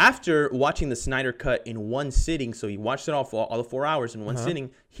 After watching the Snyder Cut in one sitting, so he watched it all the 4 hours in one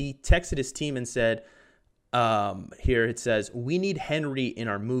sitting, he texted his team and said, here it says, we need Henry in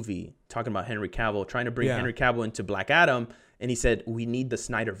our movie, talking about Henry Cavill, trying to bring Henry Cavill into Black Adam. And he said, we need the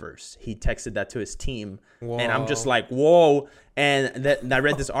Snyderverse. He texted that to his team. Whoa. And I'm just like, whoa. And I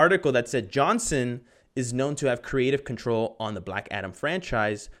read this article that said Johnson is known to have creative control on the Black Adam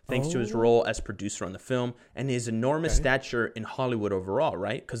franchise, thanks to his role as producer on the film and his enormous stature in Hollywood overall,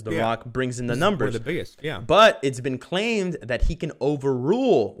 right? Because The Rock brings in the numbers. One of the biggest, But it's been claimed that he can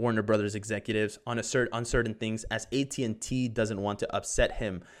overrule Warner Brothers executives on certain things, as AT&T doesn't want to upset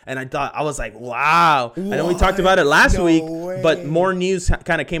him. And I was like, wow. What? I know we talked about it last week, but more news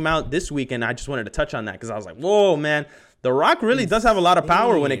kind of came out this week, and I just wanted to touch on that, because I was like, whoa, man. The Rock really does have a lot of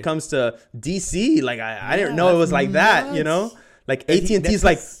power when it comes to DC. Like, I didn't know it was like that, Like, AT&T's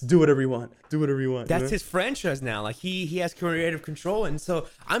like, do whatever you want. Do whatever you want. That's his franchise now. Like, he has creative control. And so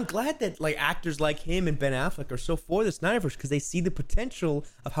I'm glad that, like, actors like him and Ben Affleck are so for the Snyderverse, because they see the potential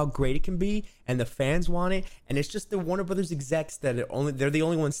of how great it can be, and the fans want it. And it's just the Warner Brothers execs that they're the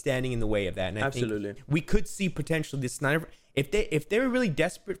only ones standing in the way of that. And I think we could see potentially the Snyderverse. If they're really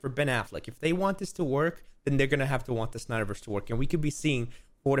desperate for Ben Affleck, if they want this to work, then they're going to have to want the Snyderverse to work. And we could be seeing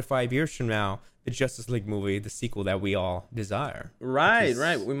 4 to 5 years from now the Justice League movie, the sequel that we all desire. Right.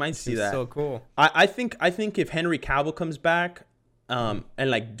 We might see that. So cool. I think if Henry Cavill comes back, and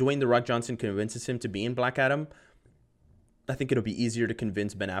like Dwayne "The Rock" Johnson convinces him to be in Black Adam, I think it'll be easier to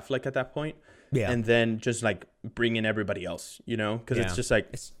convince Ben Affleck at that point. Yeah. And then just like bring in everybody else, because it's just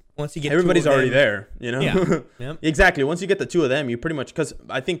like once you get everybody's already there, Yeah. Yep. Exactly. Once you get the two of them, you pretty much, because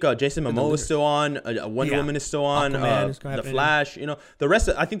I think Jason Momoa is still on, Wonder Woman is still on, The Flash. The rest.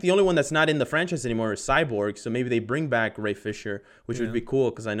 I think the only one that's not in the franchise anymore is Cyborg. So maybe they bring back Ray Fisher, which would be cool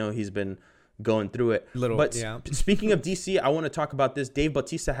because I know he's been going through it. Speaking of DC, I want to talk about this. Dave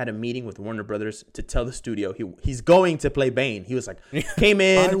Bautista had a meeting with Warner Brothers to tell the studio he's going to play Bane. He was like, came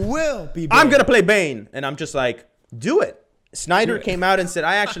in, I will be Bane. I'm gonna play Bane, and I'm just like, do it. Snyder came out and said,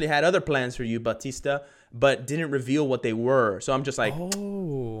 I actually had other plans for you, Bautista, but didn't reveal what they were. So I'm just like,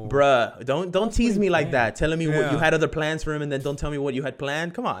 bruh, don't tease me like that. Telling me what you had other plans for him, and then don't tell me what you had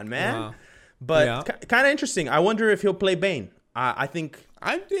planned. Come on, man. Wow. But kind of interesting. I wonder if he'll play Bane. I think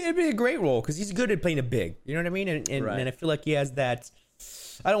it'd be a great role because he's good at playing a big. You know what I mean? And I feel like he has that.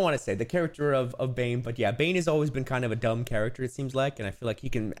 I don't want to say the character of Bane, but yeah, Bane has always been kind of a dumb character, it seems like, and I feel like he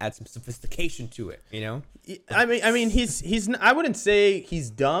can add some sophistication to it. I mean, he's. I wouldn't say he's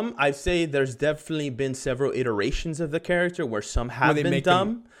dumb. I'd say there's definitely been several iterations of the character where some have been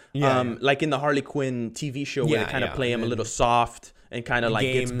dumb. Like in the Harley Quinn TV show where they kind of play him a little soft and kind of like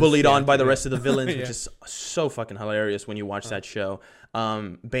gets bullied on by the rest of the villains, which is so fucking hilarious when you watch that show.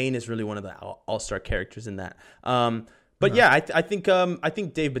 Bane is really one of the all-star characters in that. But yeah, I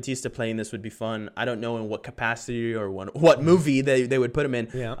think Dave Bautista playing this would be fun. I don't know in what capacity or what movie they would put him in.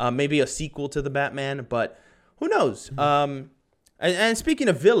 Yeah. Maybe a sequel to the Batman, but who knows? And speaking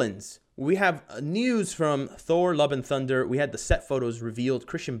of villains, we have news from Thor: Love and Thunder. We had the set photos revealed.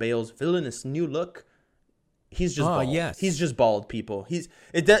 Christian Bale's villainous new look. He's just bald. Yes. He's just bald, people.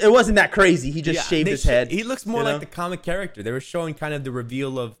 It wasn't that crazy. He just shaved his head. He looks more like the comic character. They were showing kind of the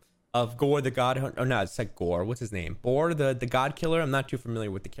reveal of Gore the God Hunter. Oh no, it's like Gore. What's his name? Bor the God Killer. I'm not too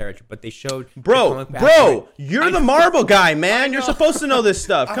familiar with the character, but they showed. Bro, you're the Marvel guy, man. You're supposed to know this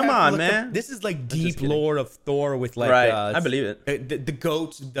stuff. Come on, man. This is like deep lore of Thor with like. Right, I believe it. The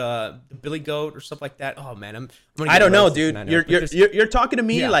goat, the Billy Goat or stuff like that. Oh man, I don't know, dude. You're talking to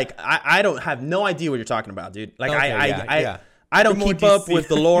me like I don't have no idea what you're talking about, dude. Like I don't keep up with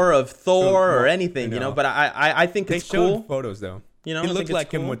the lore of Thor or anything, But I think it's cool. They showed photos though. It looked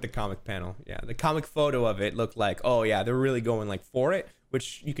like him with the comic panel. Yeah, the comic photo of it looked like, they're really going like for it,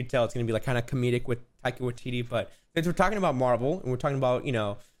 which you could tell it's going to be like kind of comedic with Taika Waititi. But since we're talking about Marvel and we're talking about,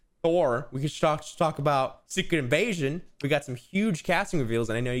 Thor, we could talk about Secret Invasion. We got some huge casting reveals,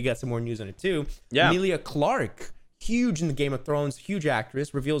 and I know you got some more news on it too. Yeah. Emilia Clarke, huge in the Game of Thrones, huge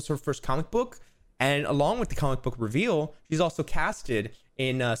actress, reveals her first comic book. And along with the comic book reveal, she's also casted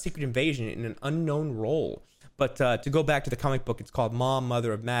in Secret Invasion in an unknown role. But to go back to the comic book, it's called Mom,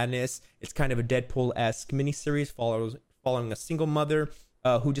 Mother of Madness. It's kind of a Deadpool-esque miniseries following a single mother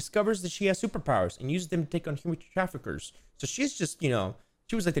who discovers that she has superpowers and uses them to take on human traffickers. So she's just,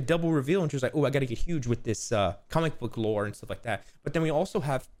 she was like the double reveal, and she was like, I got to get huge with this comic book lore and stuff like that. But then we also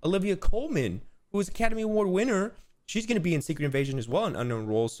have Olivia Colman, who is Academy Award winner. She's going to be in Secret Invasion as well in unknown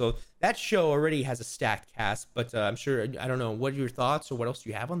roles. So that show already has a stacked cast. But I'm sure, I don't know, what are your thoughts or what else do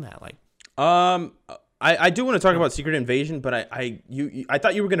you have on that? I do want to talk about Secret Invasion, but I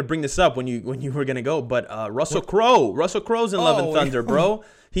thought you were going to bring this up when you were going to go. But Russell Crowe's in Love and Thunder, bro.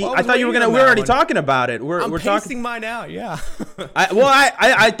 I thought you were gonna. We're already talking about it. We're talking mine out. Yeah.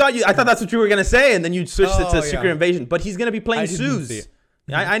 I thought that's what you were gonna say, and then you switched it to Secret Invasion. But he's gonna be playing Zeus.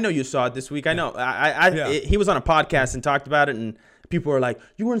 I know you saw it this week. I know. He was on a podcast and talked about it, and people were like,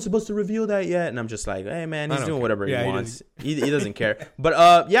 "You weren't supposed to reveal that yet," and I'm just like, "Hey, man, he's doing whatever he wants. He doesn't care." But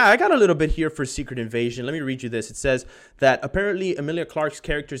I got a little bit here for Secret Invasion. Let me read you this. It says that apparently Emilia Clarke's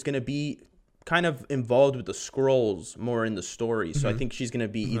character is going to be kind of involved with the Skrulls more in the story. So I think she's going to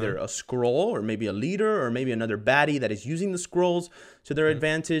be either a Skrull or maybe a leader or maybe another baddie that is using the Skrulls to their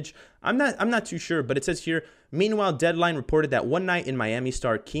advantage. I'm not too sure, but it says here, meanwhile, Deadline reported that One Night in Miami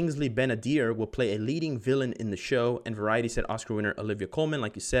star Kingsley Ben-Adir will play a leading villain in the show, and Variety said Oscar winner Olivia Colman,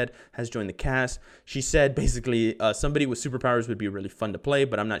 like you said, has joined the cast. She said basically somebody with superpowers would be really fun to play,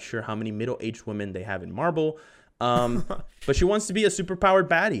 but I'm not sure how many middle-aged women they have in Marvel. But she wants to be a superpowered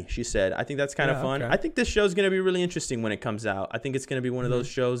baddie, she said. I think that's kind of fun. Okay. I think this show is going to be really interesting when it comes out. I think it's going to be one of those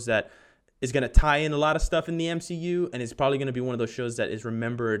shows that is going to tie in a lot of stuff in the MCU, and it's probably going to be one of those shows that is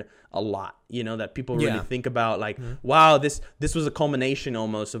remembered a lot, that people really think about, like, wow, this was a culmination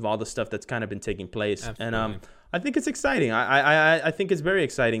almost of all the stuff that's kind of been taking place. Absolutely. And I think it's exciting. I think it's very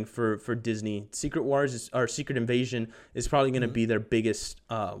exciting for Disney. Secret Invasion is probably going to be their biggest,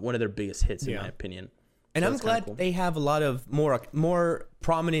 one of their biggest hits, in my opinion. And so I'm glad they have a lot of more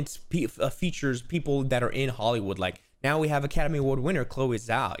prominent features, people that are in Hollywood. Like now we have Academy Award winner Chloe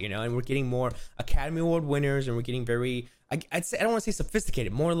Zhao, and we're getting more Academy Award winners, and we're getting very, I'd say, I don't want to say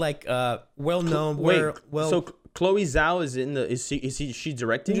sophisticated, more like well-known. So Chloe Zhao is in the is she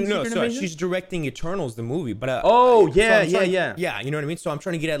directing? No, Secret sorry, Invasion? she's directing Eternals, the movie. But yeah. Yeah, you know what I mean. So I'm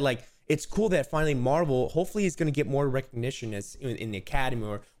trying to get at like it's cool that finally Marvel hopefully is going to get more recognition as in the Academy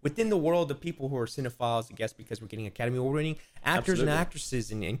or within the world of people who are cinephiles. I guess because we're getting Academy Award-winning actors and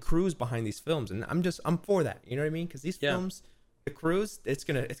actresses and crews behind these films, and I'm for that. You know what I mean? Because these films. The cruise, it's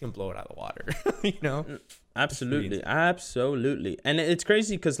gonna blow it out of the water, you know. Absolutely, and it's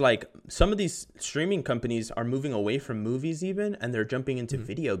crazy because like some of these streaming companies are moving away from movies even, and they're jumping into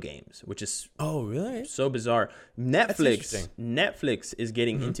video games, which is really so bizarre. Netflix is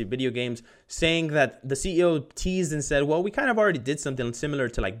getting into video games, saying that the CEO teased and said, "Well, we kind of already did something similar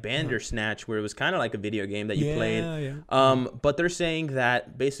to like Bandersnatch, where it was kind of like a video game that you played." But they're saying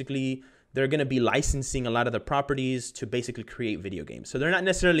that basically they're going to be licensing a lot of the properties to basically create video games. So they're not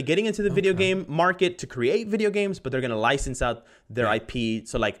necessarily getting into the video game market to create video games, but they're going to license out their IP.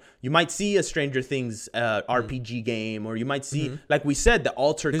 So like you might see a Stranger Things RPG game, or you might see, like we said, the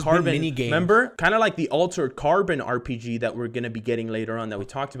Altered Carbon. Remember? Kind of like the Altered Carbon RPG that we're going to be getting later on that we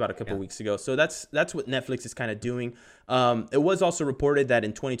talked about a couple weeks ago. So that's what Netflix is kind of doing. It was also reported that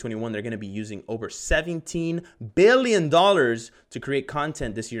in 2021, they're going to be using over $17 billion to create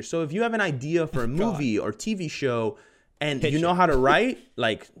content this year. So if you have an idea for a movie or TV show and you know how to write,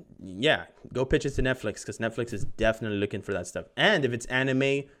 like, go pitch it to Netflix, because Netflix is definitely looking for that stuff. And if it's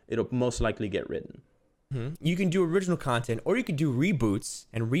anime, it'll most likely get written. You can do original content, or you can do reboots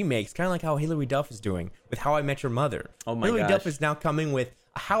and remakes, kind of like how Hilary Duff is doing with How I Met Your Mother. Oh my Hilary Duff is now coming with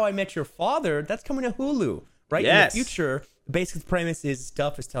How I Met Your Father. That's coming to Hulu. Right? Yes. In the future, the basic premise is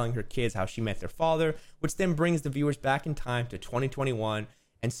Duff is telling her kids how she met their father, which then brings the viewers back in time to 2021.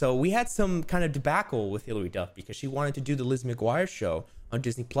 And so we had some kind of debacle with Hilary Duff because she wanted to do the Liz McGuire show on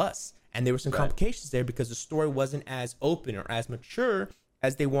Disney Plus. And there were some complications there because the story wasn't as open or as mature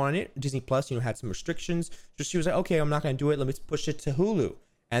as they wanted. Disney Plus, had some restrictions. So she was like, okay, I'm not going to do it. Let me push it to Hulu.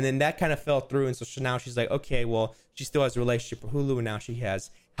 And then that kind of fell through. And so now she's like, okay, well, she still has a relationship with Hulu. And now she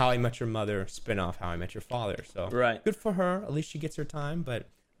has How I Met Your Mother spinoff, How I Met Your Father. So good for her. At least she gets her time. But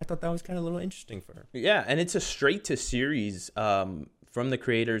I thought that was kind of a little interesting for her. Yeah, and it's a straight to series from the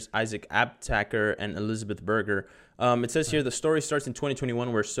creators Isaac Aptaker and Elizabeth Berger. It says here the story starts in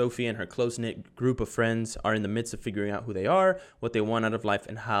 2021, where Sophie and her close-knit group of friends are in the midst of figuring out who they are, what they want out of life,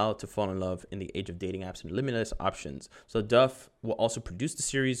 and how to fall in love in the age of dating apps and limitless options. So Duff will also produce the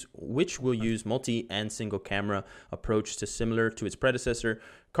series, which will use multi and single camera approach similar to its predecessor.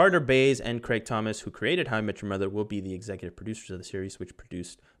 Carter Bays and Craig Thomas, who created How I Met Your Mother, will be the executive producers of the series, which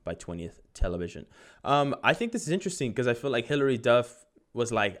produced by 20th Television. I think this is interesting because I feel like Hilary Duff was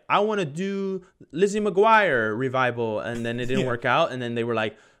like, I want to do Lizzie McGuire revival, and then it didn't work out, and then they were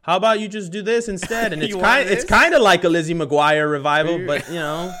like, how about you just do this instead? And it's kind of like a Lizzie McGuire revival, but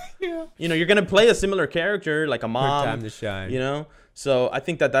you're gonna play a similar character, like a mom. Her time to shine. So I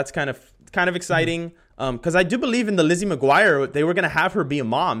think that's kind of exciting. Because I do believe in the Lizzie McGuire, they were gonna have her be a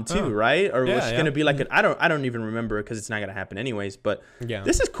mom too, right? Or was she gonna be like I don't even remember, because it's not gonna happen anyways. But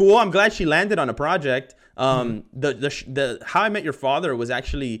this is cool. I'm glad she landed on a project. The How I Met Your Father was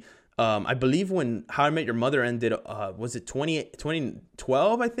actually I believe when How I Met Your Mother ended, was it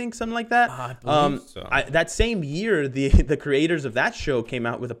 2012, I think, something like that. I believe so. That same year, the creators of that show came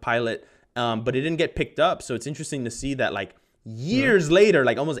out with a pilot, but it didn't get picked up. So it's interesting to see that like years later,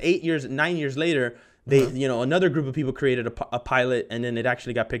 like almost 9 years later, they another group of people created a pilot, and then it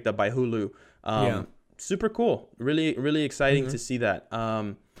actually got picked up by Hulu. Super cool. Really, really exciting to see that.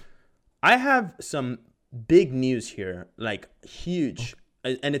 I have some big news here, like huge.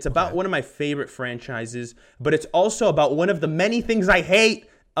 And it's about one of my favorite franchises, but it's also about one of the many things I hate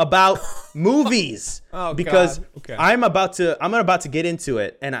about movies. Because I'm about to get into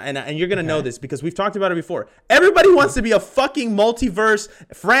it, and you're gonna know this because we've talked about it before. Everybody wants to be a fucking multiverse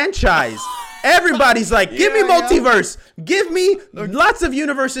franchise. Everybody's like, give me multiverse, give me lots of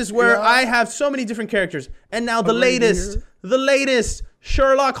universes where I have so many different characters. And now the latest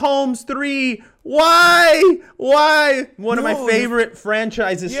Sherlock Holmes 3. Why? One of my favorite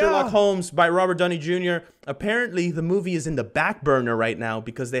franchises, Sherlock Holmes by Robert Downey Jr. Apparently, the movie is in the back burner right now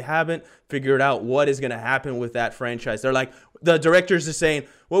because they haven't figured out what is going to happen with that franchise. They're like, the directors are saying,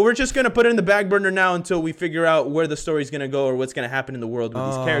 well, we're just going to put it in the back burner now until we figure out where the story's going to go or what's going to happen in the world with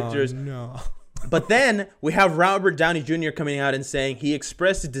these characters. No. But then we have Robert Downey Jr. coming out and saying he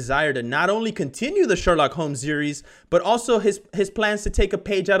expressed a desire to not only continue the Sherlock Holmes series, but also his plans to take a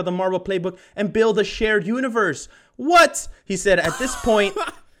page out of the Marvel playbook and build a shared universe. What? He said, at this point,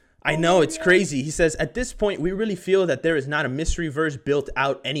 I know it's crazy. He says, at this point, we really feel that there is not a mystery verse built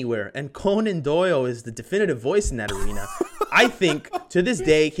out anywhere, and Conan Doyle is the definitive voice in that arena. I think to this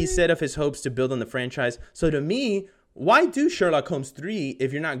day, he said of his hopes to build on the franchise. So to me, why do Sherlock Holmes 3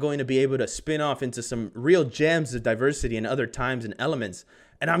 if you're not going to be able to spin off into some real gems of diversity and other times and elements?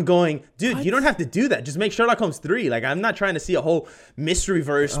 And I'm going, dude, you don't have to do that. Just make Sherlock Holmes 3. Like, I'm not trying to see a whole mystery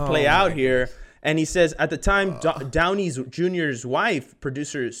verse play out here. And he says, at the time, Downey Jr.'s wife,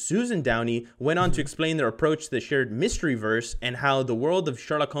 producer Susan Downey, went on to explain their approach to the shared mystery verse and how the world of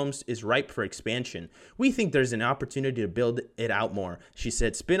Sherlock Holmes is ripe for expansion. We think there's an opportunity to build it out more. She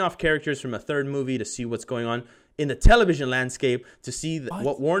said, spin-off characters from a third movie to see what's going on in the television landscape, to see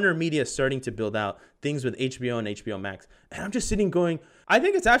what Warner Media is starting to build out, things with HBO and HBO Max. And I'm just sitting going, I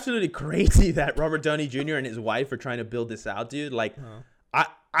think it's absolutely crazy that Robert Downey Jr. and his wife are trying to build this out, dude. Like,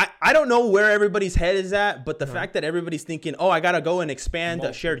 I don't know where everybody's head is at, but the fact that everybody's thinking, oh, I got to go and expand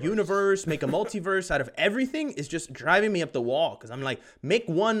a shared universe, make a multiverse out of everything is just driving me up the wall. Because I'm like, make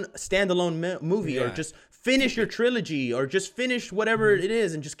one standalone movie or just finish your trilogy or just finish whatever it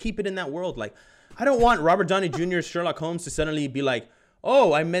is and just keep it in that world. Like, I don't want Robert Downey Jr.'s Sherlock Holmes to suddenly be like,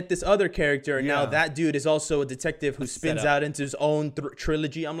 oh, I met this other character, and now that dude is also a detective who spins out into his own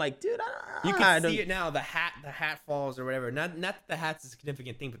trilogy. I'm like, dude, you can see it now. The hat falls or whatever. Not that the hat's a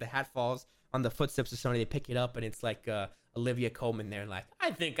significant thing, but the hat falls on the footsteps of somebody. They pick it up, and it's like Olivia Colman there, like,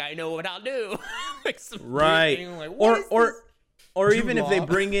 I think I know what I'll do. Like some right. Like, or even if they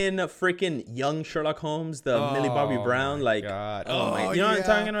bring in a freaking young Sherlock Holmes, the Millie Bobby Brown, like, God. You know what I'm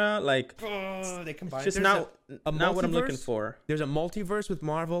talking about? Like, they combine. It's just not what I'm looking for. There's a multiverse with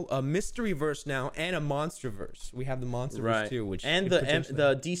Marvel, a mystery verse now, and a monster verse. We have the monster verse too, which and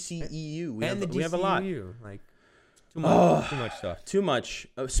the DCEU. We have a lot. Like, too much stuff. Too much.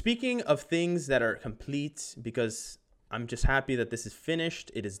 Speaking of things that are complete, because I'm just happy that this is finished.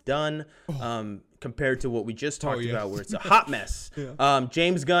 It is done. Compared to what we just talked about, where it's a hot mess.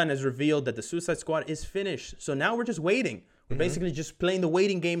 James Gunn has revealed that the Suicide Squad is finished. So now we're just waiting. We're basically just playing the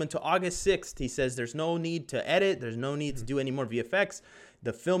waiting game until August 6th. He says there's no need to edit. There's no need to do any more VFX.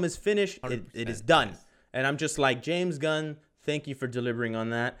 The film is finished. It is done. And I'm just like, James Gunn, thank you for delivering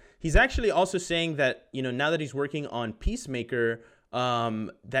on that. He's actually also saying that, you know, now that he's working on Peacemaker,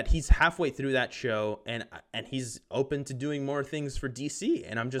 that he's halfway through that show and he's open to doing more things for DC.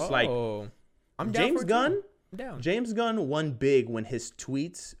 And I'm just like, I'm down. James Gunn won big when his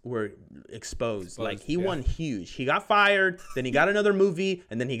tweets were exposed. Like, he won huge. He got fired, then he got another movie,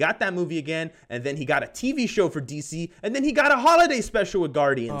 and then he got that movie again, and then he got a TV show for DC, and then he got a holiday special with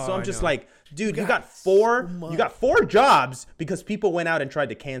Guardians. So I'm just like, dude, you got four jobs because people went out and tried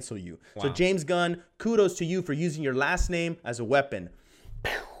to cancel you. So James Gunn, kudos to you for using your last name as a weapon.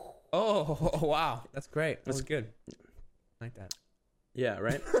 Oh, wow. That's great. That was good. I like that. Yeah,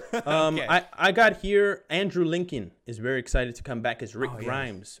 right. I got here. Andrew Lincoln is very excited to come back as Rick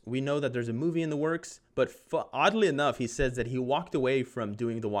Grimes. We know that there's a movie in the works, but oddly enough, he says that he walked away from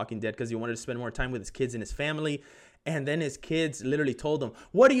doing The Walking Dead because he wanted to spend more time with his kids and his family. And then his kids literally told him,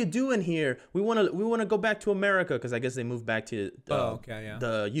 "What are you doing here? We want to go back to America," because I guess they moved back to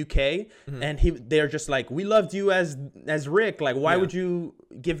the UK. And they're just like, "We loved you as Rick. Like, why would you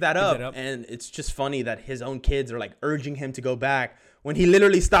give that up?" And it's just funny that his own kids are like urging him to go back when he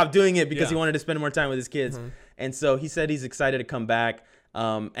literally stopped doing it because he wanted to spend more time with his kids. And so he said he's excited to come back.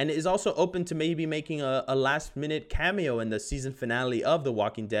 And is also open to maybe making a last minute cameo in the season finale of The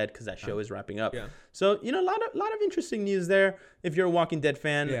Walking Dead because that show is wrapping up. So, you know, a lot of interesting news there if you're a Walking Dead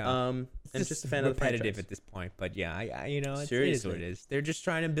fan. And just a fan of the franchise. Repetitive at this point, but you know, it is what it is. They're just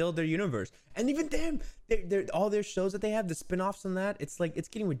trying to build their universe, and even them, they're all their shows that they have, the spinoffs on that. It's like, it's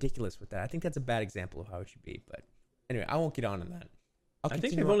getting ridiculous with that. I think that's a bad example of how it should be. But anyway, I won't get on that. I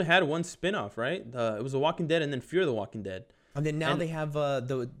think they've only had one spinoff, right? It was The Walking Dead and then Fear the Walking Dead. And then now they have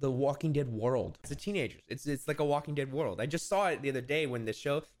the Walking Dead world. It's the teenagers. It's like a Walking Dead world. I just saw it the other day when the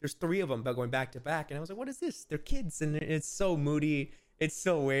show, there's 3 of them going back to back, and I was like, what is this? They're kids, and it's so moody. It's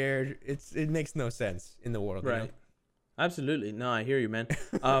so weird. It makes no sense in the world. Right. You know? Absolutely. No, I hear you, man.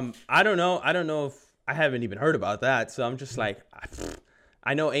 I don't know if I haven't even heard about that. So I'm just like,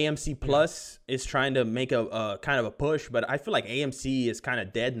 I know AMC Plus is trying to make a kind of a push, but I feel like AMC is kind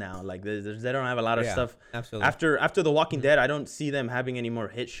of dead now. Like they don't have a lot of stuff. Absolutely. After The Walking Dead, I don't see them having any more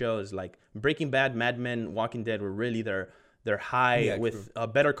hit shows. Like Breaking Bad, Mad Men, Walking Dead were really their high, with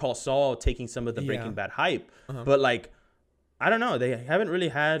Better Call Saul taking some of the Breaking Bad hype. But like, I don't know. They haven't really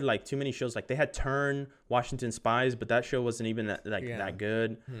had like too many shows. Like they had Turn, Washington Spies, but that show wasn't even that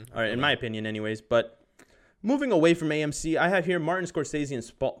good, or in my opinion, anyways. But moving away from AMC, I have here Martin Scorsese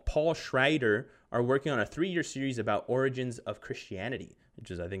and Paul Schrader are working on a 3-year series about origins of Christianity,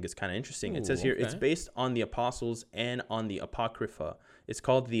 which I think is kind of interesting. It says here it's based on the Apostles and on the Apocrypha. It's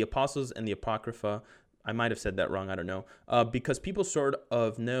called The Apostles and the Apocrypha. I might have said that wrong. I don't know. Because people sort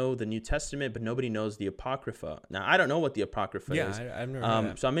of know the New Testament, but nobody knows the Apocrypha. Now, I don't know what the Apocrypha is. I've never heard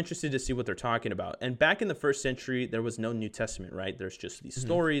that. So I'm interested to see what they're talking about. And back in the first century, there was no New Testament, right? There's just these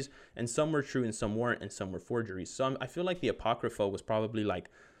stories, and some were true and some weren't, and some were forgeries. So I feel like the Apocrypha was probably like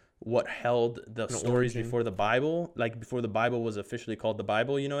what held the stories before the Bible, like before the Bible was officially called the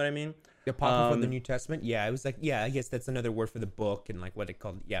Bible. You know what I mean? The Apocrypha of the New Testament. Yeah, it was like, I guess that's another word for the book and like what it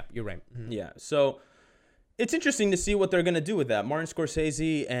called. Yeah, you're right. Mm-hmm. Yeah. So it's interesting to see what they're going to do with that. Martin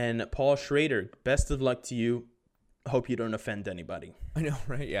Scorsese and Paul Schrader, best of luck to you. Hope you don't offend anybody. I know,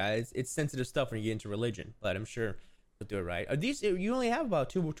 right? Yeah, it's sensitive stuff when you get into religion, but I'm sure they'll do it right. Are these, you only have about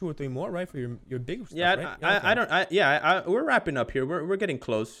two or three more, right, for your big stuff, right? We're wrapping up here. We're getting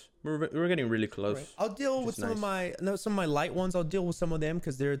close. We're getting really close. Right. I'll deal with some of my light ones. I'll deal with some of them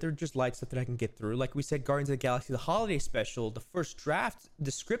because they're just light stuff that I can get through. Like we said, Guardians of the Galaxy, the holiday special, the first draft,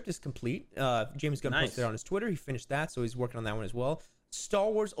 the script is complete. James Gunn posted it on his Twitter. He finished that, so he's working on that one as well. Star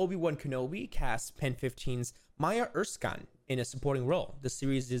Wars Obi-Wan Kenobi casts Pen 15's Maya Erskine in a supporting role. The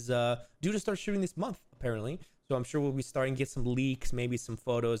series is due to start shooting this month, apparently. So I'm sure we'll be starting to get some leaks, maybe some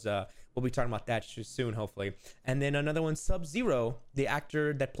photos. We'll be talking about that soon, hopefully. And then another one, Sub-Zero, the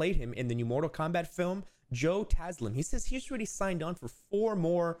actor that played him in the new Mortal Kombat film, Joe Taslim. He says he's already signed on for 4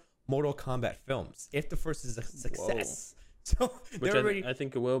 more Mortal Kombat films if the first is a success. Whoa. So they're already. I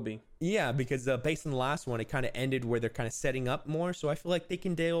think it will be. Yeah, because based on the last one, it kind of ended where they're kind of setting up more. So I feel like they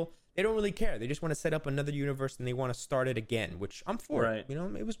don't really care. They just want to set up another universe and they want to start it again, which I'm for. Right. You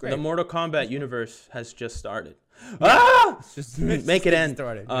know, it was great. The Mortal Kombat universe has just started. It's Make it end.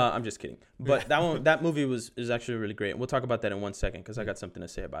 Started. I'm just kidding. But that movie is actually really great. We'll talk about that in 1 second because I got something to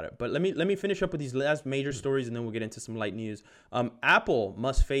say about it. But let me finish up with these last major stories and then we'll get into some light news. Apple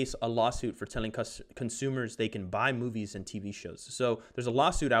must face a lawsuit for telling consumers they can buy movies and TV shows. So there's a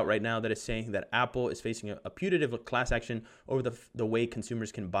lawsuit out right now that is saying that Apple is facing a putative class action over the way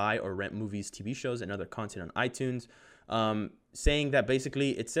consumers can buy or rent movies, TV shows, and other content on iTunes. Saying that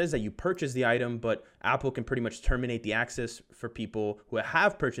basically it says that you purchase the item, but Apple can pretty much terminate the access for people who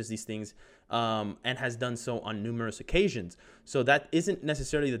have purchased these things and has done so on numerous occasions. So that isn't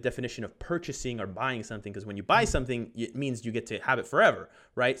necessarily the definition of purchasing or buying something, because when you buy something, it means you get to have it forever,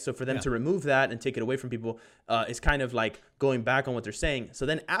 right? So for them to remove that and take it away from people is kind of like going back on what they're saying. So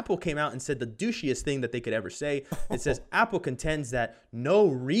then Apple came out and said the douchiest thing that they could ever say. It says Apple contends that no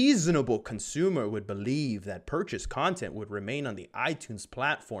reasonable consumer would believe that purchased content would remain on the iTunes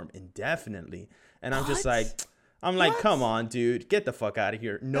platform indefinitely. And I'm just like, come on, dude, get the fuck out of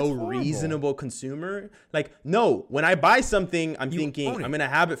here. No reasonable consumer. Like, no, when I buy something, I'm thinking I'm going to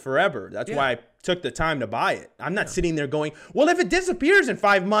have it forever. That's why I took the time to buy it. I'm not sitting there going, well, if it disappears in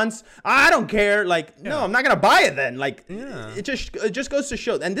 5 months, I don't care. Like, no, I'm not going to buy it then. Like, it just goes to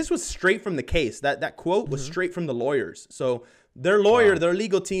show. And this was straight from the case. That quote was straight from the lawyers. So their lawyer, their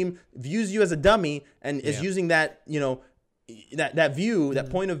legal team views you as a dummy and is using that, that view, that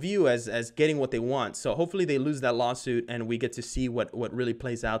point of view as getting what they want. So hopefully they lose that lawsuit and we get to see what really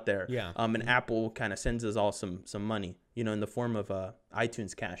plays out there. Yeah. And Apple kind of sends us all some money, in the form of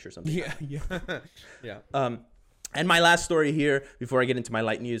iTunes Cash or something. Yeah. And my last story here before I get into my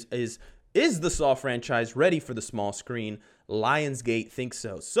light news is the Saw franchise ready for the small screen? Lionsgate thinks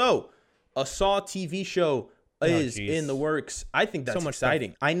so. So a Saw TV show is in the works. I think that's so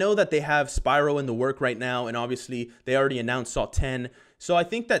exciting. I know that they have Spyro in the work right now, and obviously they already announced Saw 10. So I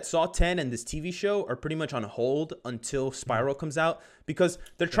think that Saw 10 and this TV show are pretty much on hold until Spyro comes out, because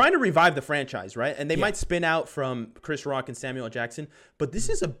they're trying to revive the franchise, right? And they might spin out from Chris Rock and Samuel L. Jackson, but this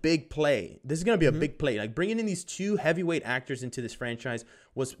is a big play. This is going to be a big play. Like, bringing in these 2 heavyweight actors into this franchise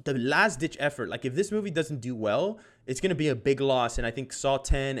was the last-ditch effort. Like, if this movie doesn't do well, it's going to be a big loss, and I think Saw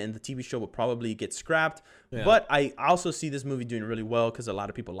 10 and the TV show will probably get scrapped. Yeah. But I also see this movie doing really well because a lot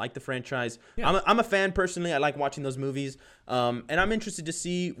of people like the franchise. Yeah. I'm a fan personally. I like watching those movies, and I'm interested to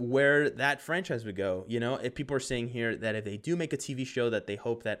see where that franchise would go. If people are saying here that if they do make a TV show, that they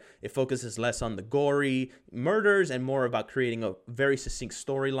hope that it focuses less on the gory murders and more about creating a very succinct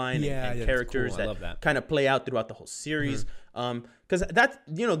storyline and characters that kind of play out throughout the whole series. Because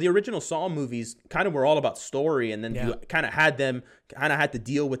the original Saw movies kind of were all about story, and then you kind of had to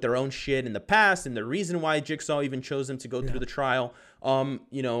deal with their own shit in the past, and the reason why Jigsaw even chose them to go through the trial.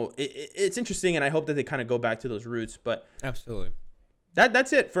 It's interesting, and I hope that they kind of go back to those roots. But absolutely,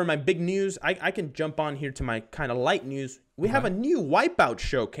 that's it for my big news. I can jump on here to my kind of light news. We have a new Wipeout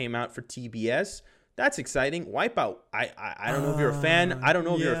show came out for TBS. That's exciting. Wipeout. I don't know if you're a fan. I don't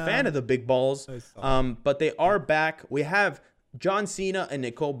know if you're a fan of the big balls. But they are back. We have John Cena and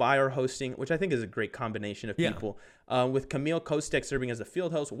Nicole Byer hosting, which I think is a great combination of people. With Camille Kostek serving as the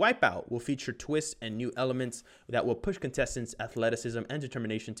field host, Wipeout will feature twists and new elements that will push contestants' athleticism and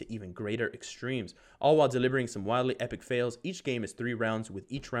determination to even greater extremes, all while delivering some wildly epic fails. Each game is 3 rounds, with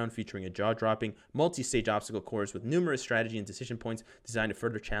each round featuring a jaw-dropping, multi-stage obstacle course with numerous strategy and decision points designed to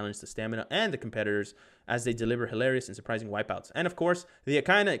further challenge the stamina and the competitors as they deliver hilarious and surprising wipeouts. And of course, the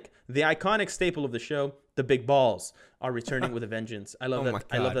iconic staple of the show, the big balls, are returning with a vengeance. I love that.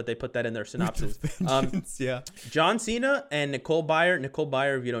 I love that they put that in their synopsis. Yeah. John Cena and Nicole Byer. Nicole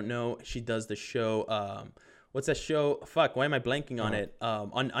Byer, if you don't know, she does the show. What's that show? Fuck, why am I blanking on it?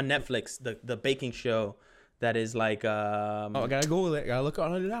 On Netflix, the baking show that is like. I gotta go with it. Gotta look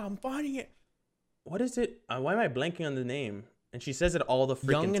on it now. I'm finding it. What is it? Why am I blanking on the name? And she says it all the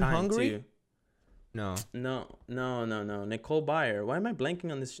freaking Young and time Hungry? too. No. Nicole Byer. Why am I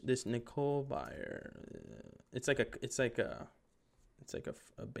blanking on this Nicole Byer? It's like a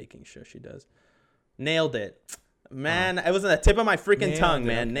baking show she does. Nailed it. Man, it was on the tip of my freaking tongue,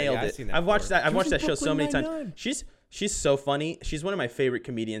 man. Okay. Nailed it. I've watched that show so many times. Nine-Nine. She's so funny. She's one of my favorite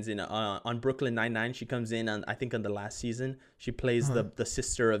comedians on Brooklyn Nine-Nine. She comes in on, I think, on the last season. She plays the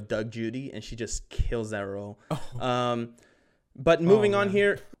sister of Doug Judy, and she just kills that role. But moving on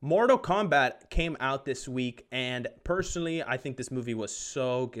here, Mortal Kombat came out this week, and personally, I think this movie was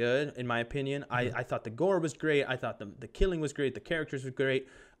so good, in my opinion. I thought the gore was great. I thought the killing was great. The characters were great.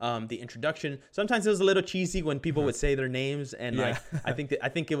 The introduction, sometimes it was a little cheesy when people would say their names, and like I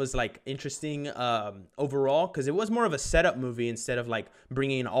think it was like interesting overall, because it was more of a setup movie instead of like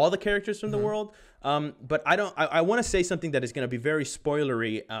bringing in all the characters from the world. But I want to say something that is going to be very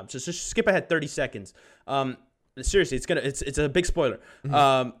spoilery. So just skip ahead 30 seconds. Seriously, it's a big spoiler.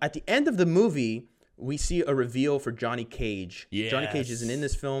 At the end of the movie, we see a reveal for Johnny Cage. Yes. Johnny Cage isn't in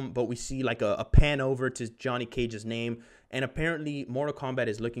this film, but we see like a pan over to Johnny Cage's name. And apparently Mortal Kombat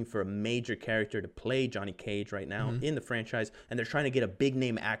is looking for a major character to play Johnny Cage right now in the franchise. And they're trying to get a big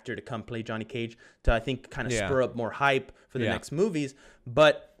name actor to come play Johnny Cage to, I think, kind of spur up more hype for the next movies.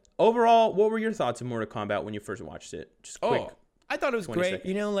 But overall, what were your thoughts of Mortal Kombat when you first watched it? Just quick. I thought it was great. Seconds.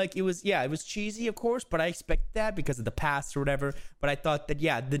 You know, like it was cheesy, of course, but I expect that because of the past or whatever. But I thought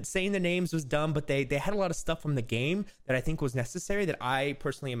that, saying the names was dumb, but they had a lot of stuff from the game that I think was necessary that I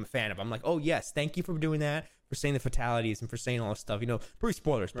personally am a fan of. I'm like, oh, yes, thank you for doing that, for saying the fatalities and for saying all this stuff. You know, pretty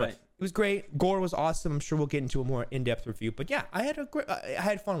spoilers, but it was great. Gore was awesome. I'm sure we'll get into a more in-depth review. But yeah, I had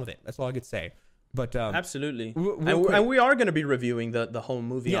fun with it. That's all I could say. But absolutely, and we are going to be reviewing the whole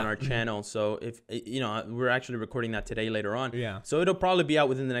movie on our channel. So if we're actually recording that today later on. So it'll probably be out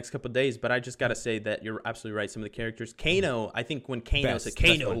within the next couple of days. But I just got to say that you're absolutely right. Some of the characters, Kano. I think when Kano said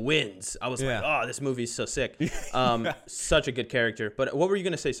Kano wins, I was like, oh, this movie is so sick. Such a good character. But what were you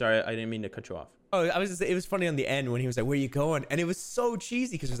going to say? Sorry, I didn't mean to cut you off. Oh, I was just saying, it was funny on the end when he was like, "Where are you going?" And it was so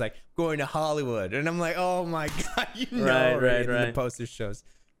cheesy because he was like, "Going to Hollywood," and I'm like, "Oh my god, right. The poster shows."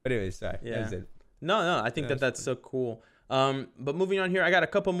 But anyways, sorry. That was it. No, I think that's so cool. But moving on here, I got a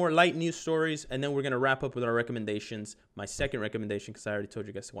couple more light news stories, and then we're going to wrap up with our recommendations. My second recommendation, because I already told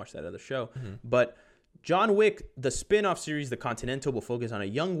you guys to watch that other show. But John Wick, the spin-off series, The Continental, will focus on a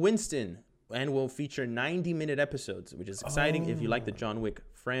young Winston and will feature 90-minute episodes, which is exciting if you like the John Wick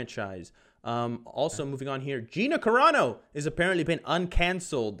franchise. Also, moving on here, Gina Carano has apparently been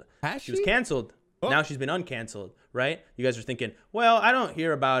uncanceled. She was canceled. Now she's been uncanceled, right? You guys are thinking, well, I don't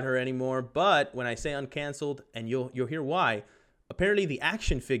hear about her anymore. But when I say uncanceled, and you'll hear why, apparently the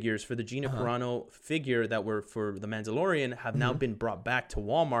action figures for the Gina Carano figure that were for The Mandalorian have now been brought back to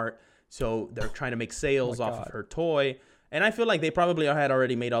Walmart. So they're trying to make sales off of her toy. And I feel like they probably had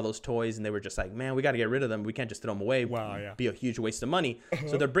already made all those toys, and they were just like, man, we got to get rid of them. We can't just throw them away. Be a huge waste of money.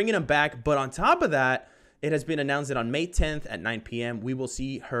 So they're bringing them back. But on top of that, it has been announced that on May 10th at 9 p.m., we will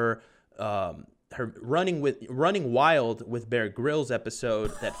see her running wild with Bear Grylls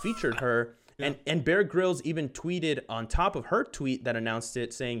episode that featured her. And Bear Grylls even tweeted on top of her tweet that announced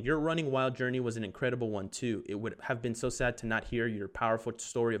it, saying, "Your running wild journey was an incredible one too. It would have been so sad to not hear your powerful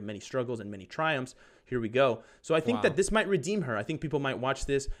story of many struggles and many triumphs. Here we go." So I think that this might redeem her. I think people might watch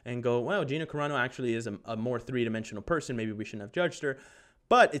this and go, well, Gina Carano actually is a more three-dimensional person. Maybe we shouldn't have judged her.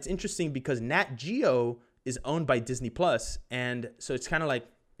 But it's interesting because Nat Geo is owned by Disney Plus, and so it's kind of like,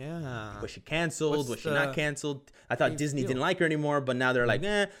 was she canceled? Was she not canceled? I thought Disney didn't like her anymore, but now they're like,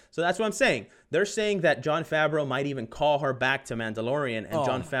 So that's what I'm saying. They're saying that Jon Favreau might even call her back to Mandalorian, and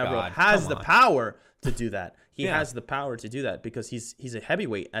Jon Favreau has the power to do do He has the power to do that because he's a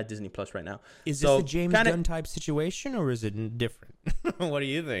heavyweight at Disney Plus right now. Is this a James Gunn type situation, or is it different? What do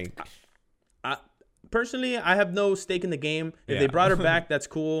you think? personally, I have no stake in the game. If they brought her back, that's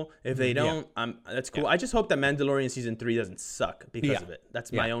cool. If they don't, that's cool. I just hope that Mandalorian season 3 doesn't suck because of it.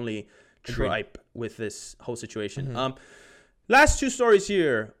 That's my only tripe with this whole situation. Last two stories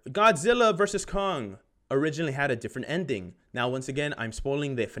here. Godzilla versus Kong originally had a different ending. Now, once again, I'm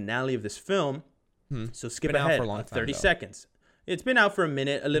spoiling the finale of this film, so skip ahead for a long time, 30 seconds. It's been out for a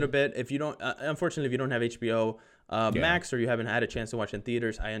minute, a little bit. If you don't, unfortunately, if you don't have HBO Max or you haven't had a chance to watch it in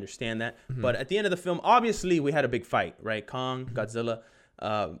theaters, I understand that. But at the end of the film, obviously, we had a big fight, right? Kong, Godzilla,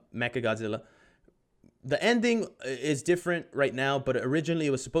 Mecha Godzilla. The ending is different right now, but originally it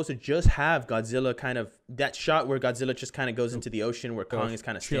was supposed to just have Godzilla kind of, that shot where Godzilla just kind of goes into the ocean where Kong is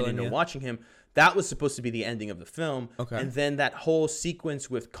kind of standing and watching him. That was supposed to be the ending of the film. And then that whole sequence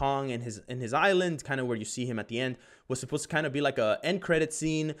with Kong and his island, kind of where you see him at the end, was supposed to kind of be like a end credit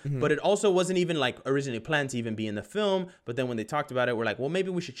scene, but it also wasn't even like originally planned to even be in the film. But then when they talked about it, we're like, well, maybe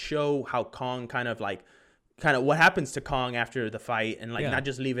we should show how Kong kind of what happens to Kong after the fight and not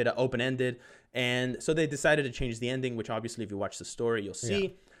just leave it open-ended. And so they decided to change the ending, which obviously if you watch the story, you'll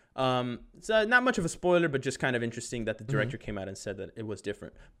see. It's not much of a spoiler, but just kind of interesting that the director came out and said that it was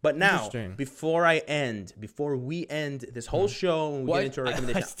different. But now, before we end this whole show and we get into our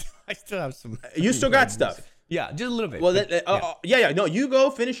recommendation. I still have some. You still got stuff. Yeah, just a little bit. Well, no, you go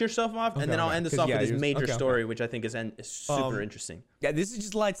finish yourself off, and then I'll end this off with this major story, which I think is super interesting. Yeah, this is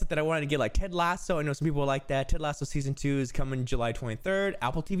just light stuff that I wanted to get, like Ted Lasso. I know some people like that. Ted Lasso season 2 is coming July 23rd,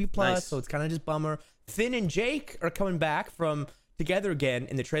 Apple TV Plus. So it's kind of just bummer. Finn and Jake are coming back from together again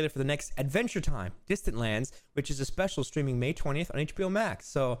in the trailer for the next Adventure Time, Distant Lands, which is a special streaming May 20th on HBO Max.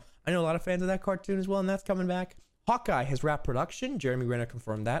 So I know a lot of fans of that cartoon as well, and that's coming back. Hawkeye has wrapped production. Jeremy Renner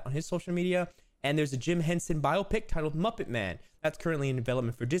confirmed that on his social media. And there's a Jim Henson biopic titled Muppet Man. That's currently in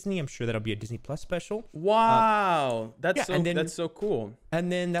development for Disney. I'm sure that'll be a Disney Plus special. Wow. That's so cool.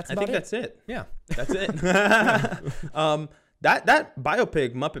 And then that's it. Yeah. That's it. That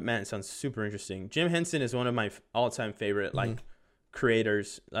biopic, Muppet Man, sounds super interesting. Jim Henson is one of my all-time favorite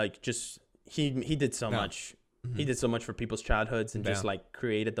creators. Like, just he did so much. He did so much for people's childhoods and just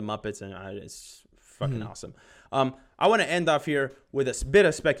created the Muppets, and it's fucking awesome. I want to end off here with a bit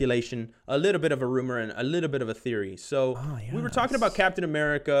of speculation, a little bit of a rumor, and a little bit of a theory. So we were talking about Captain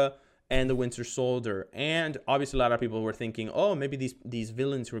America and the Winter Soldier, and obviously a lot of people were thinking, oh, maybe these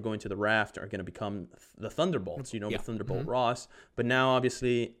villains who are going to the raft are going to become the Thunderbolts, with Thunderbolt Ross. But now,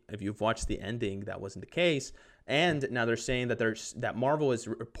 obviously, if you've watched the ending, that wasn't the case. And now they're saying that Marvel is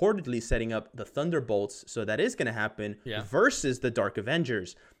reportedly setting up the Thunderbolts, so that is going to happen versus the Dark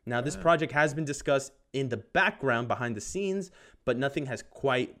Avengers. Now, this project has been discussed in the background behind the scenes, but nothing has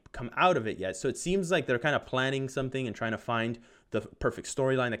quite come out of it yet. So it seems like they're kind of planning something and trying to find the perfect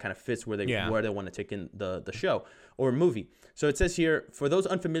storyline that kind of fits where they want to take in the show or movie. So it says here, for those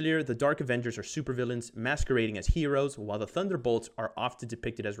unfamiliar, the Dark Avengers are supervillains masquerading as heroes, while the Thunderbolts are often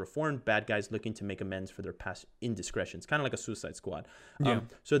depicted as reformed bad guys looking to make amends for their past indiscretions, kind of like a Suicide Squad.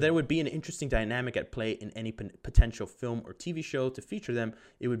 So there would be an interesting dynamic at play in any potential film or TV show to feature them.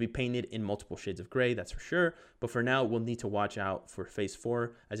 It would be painted in multiple shades of gray, that's for sure. But for now, we'll need to watch out for Phase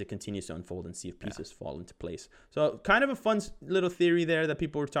 4 as it continues to unfold and see if pieces fall into place. So kind of a fun little theory there that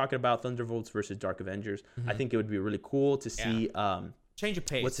people were talking about, Thunderbolts versus Dark Avengers. I think it would be really cool to see change of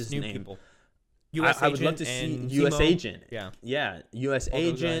pace. What's his name? People. I would love to see U.S. Agent. U.S. All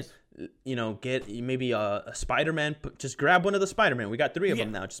Agent. Get maybe a Spider-Man. Just grab one of the Spider-Man. We got 3 of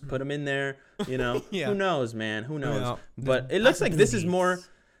them now. Just put them in there. Who knows, man? Who knows? But it looks like this is more.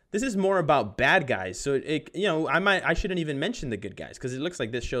 This is more about bad guys. So I shouldn't even mention the good guys because it looks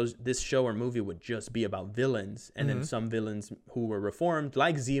like this show or movie would just be about villains and then some villains who were reformed,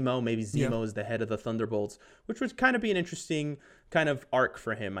 like Zemo. Maybe Zemo is the head of the Thunderbolts, which would kind of be an interesting kind of arc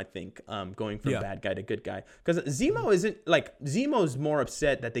for him, I think, going from bad guy to good guy. Because Zemo's more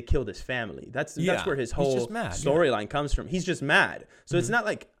upset that they killed his family. That's where his whole storyline comes from. He's just mad. So it's not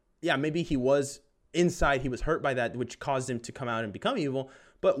like, maybe he was inside, he was hurt by that, which caused him to come out and become evil.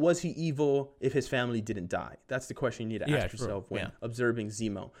 But was he evil if his family didn't die? That's the question you need to ask yourself when observing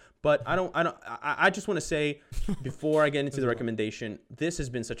Zemo. But I just want to say, before I get into the recommendation, this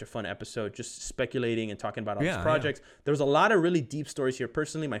has been such a fun episode, just speculating and talking about all these projects. There was a lot of really deep stories here.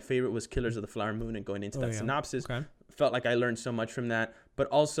 Personally, my favorite was Killers of the Flower Moon, and going into that synopsis. Felt like I learned so much from that. But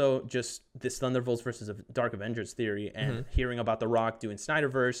also just this Thunderbolts versus Dark Avengers theory and hearing about The Rock doing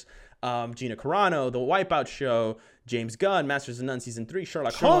Snyderverse, Gina Carano, The Wipeout Show, James Gunn, Masters of None Season 3,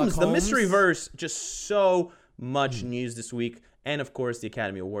 Sherlock Holmes, The Mystery Verse. Just so much news this week. And, of course, the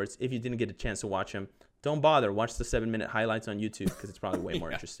Academy Awards. If you didn't get a chance to watch them, don't bother. Watch the 7-minute highlights on YouTube because it's probably way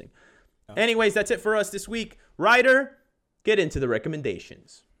more interesting. Anyways, that's it for us this week. Ryder, get into the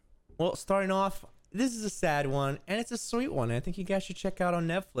recommendations. Well, starting off, this is a sad one, and it's a sweet one. I think you guys should check out on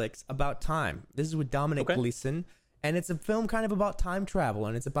Netflix, About Time. This is with Dominic Gleeson, and it's a film kind of about time travel,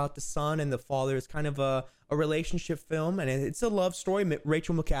 and it's about the son and the father. It's kind of a relationship film, and it's a love story.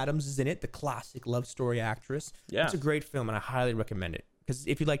 Rachel McAdams is in it, the classic love story actress. Yeah. It's a great film, and I highly recommend it. Because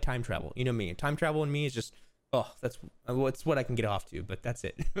if you like time travel, you know me. Time travel and me is just, that's what I can get off to, but that's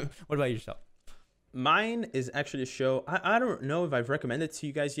it. What about yourself? Mine is actually a show. I don't know if I've recommended it to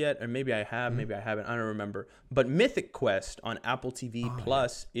you guys yet, or maybe I have, maybe I haven't. I don't remember. But Mythic Quest on Apple TV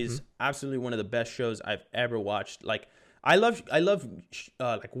Plus is absolutely one of the best shows I've ever watched. Like, I love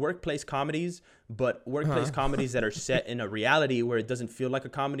like workplace comedies, but workplace comedies that are set in a reality where it doesn't feel like a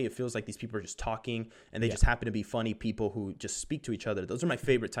comedy. It feels like these people are just talking, and they just happen to be funny people who just speak to each other. Those are my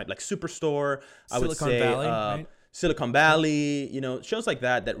favorite type, like Superstore. I would say Valley, right? Silicon Valley, shows like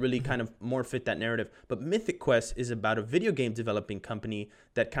that really kind of more fit that narrative. But Mythic Quest is about a video game developing company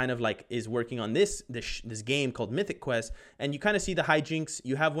that kind of like is working on this game called Mythic Quest, and you kind of see the hijinks.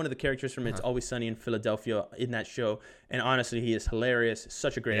 You have one of the characters from It's Always Sunny in Philadelphia in that show, and honestly, he is hilarious.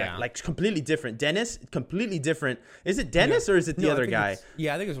 Such a great actor. Like, completely different. Dennis, completely different. Is it Dennis or is it the other guy?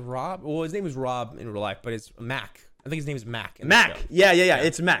 I think it's Rob. Well, his name is Rob in real life, but it's Mac. I think his name is Mac. Mac. Yeah.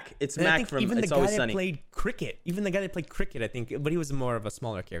 It's Mac. It's and Mac from It's Always Sunny. Even the guy that played Cricket, I think, but he was more of a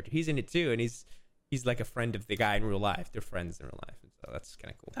smaller character. He's in it too, and he's like a friend of the guy in real life. They're friends in real life, and so that's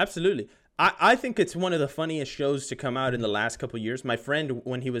kind of cool. Absolutely. I think it's one of the funniest shows to come out in the last couple of years. My friend,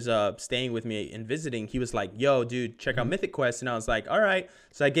 when he was staying with me and visiting, he was like, yo, dude, check out Mythic Quest. And I was like, all right.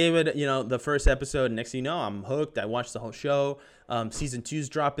 So I gave it, the first episode. And next thing you know, I'm hooked. I watched the whole show. Season 2's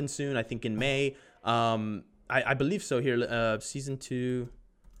dropping soon, I think in May. I believe so here. Season 2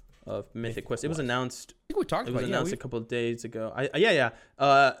 of Mythic Quest. It was announced. I think we talked about it. It was announced a couple of days ago.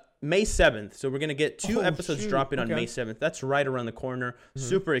 May 7th. So we're going to get 2 episodes dropping on May 7th. That's right around the corner.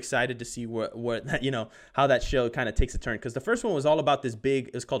 Super excited to see what how that show kind of takes a turn. Because the first one was all about this big,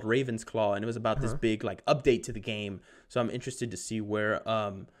 it was called Raven's Claw, and it was about this big like update to the game. So I'm interested to see where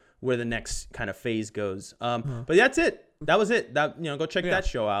the next kind of phase goes. But that's it. That was it. Go check that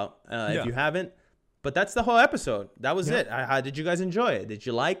show out if you haven't. But that's the whole episode. That was it. How did you guys enjoy it? Did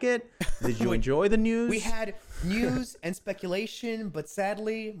you like it? Did you enjoy the news? We had news and speculation, but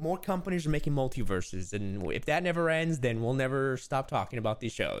sadly, more companies are making multiverses. And if that never ends, then we'll never stop talking about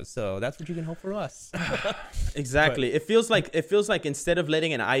these shows. So that's what you can hope for us. Exactly. But it feels like instead of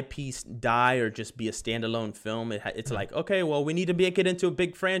letting an IP die or just be a standalone film, it's like, okay, well, we need to make it into a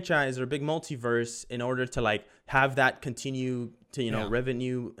big franchise or a big multiverse in order to like have that continue to,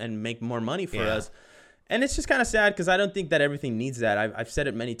 revenue and make more money for us. And it's just kind of sad because I don't think that everything needs that. I've said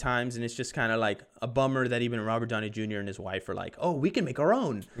it many times, and it's just kind of like a bummer that even Robert Downey Jr. and his wife are like, oh, we can make our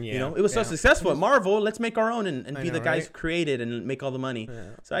own. It was so successful at Marvel. Let's make our own and be the guys who create it and make all the money. Yeah.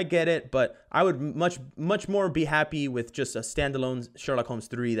 So I get it, but I would much more be happy with just a standalone Sherlock Holmes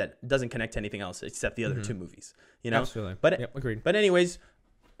 3 that doesn't connect to anything else except the other 2 movies. Absolutely. But agreed. But anyways,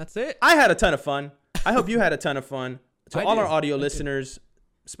 that's it. I had a ton of fun. I hope you had a ton of fun. To all our audio listeners,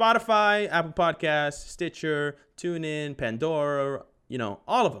 Spotify, Apple Podcasts, Stitcher, TuneIn, Pandora,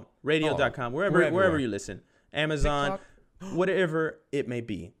 all of them, radio.com, wherever you listen, Amazon, TikTok. Whatever it may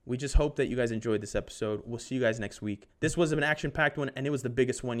be. We just hope that you guys enjoyed this episode. We'll see you guys next week. This was an action-packed one, and it was the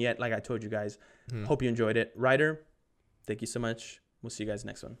biggest one yet, like I told you guys. Hope you enjoyed it. Ryder, thank you so much. We'll see you guys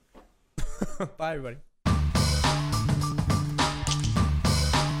next one. Bye, everybody.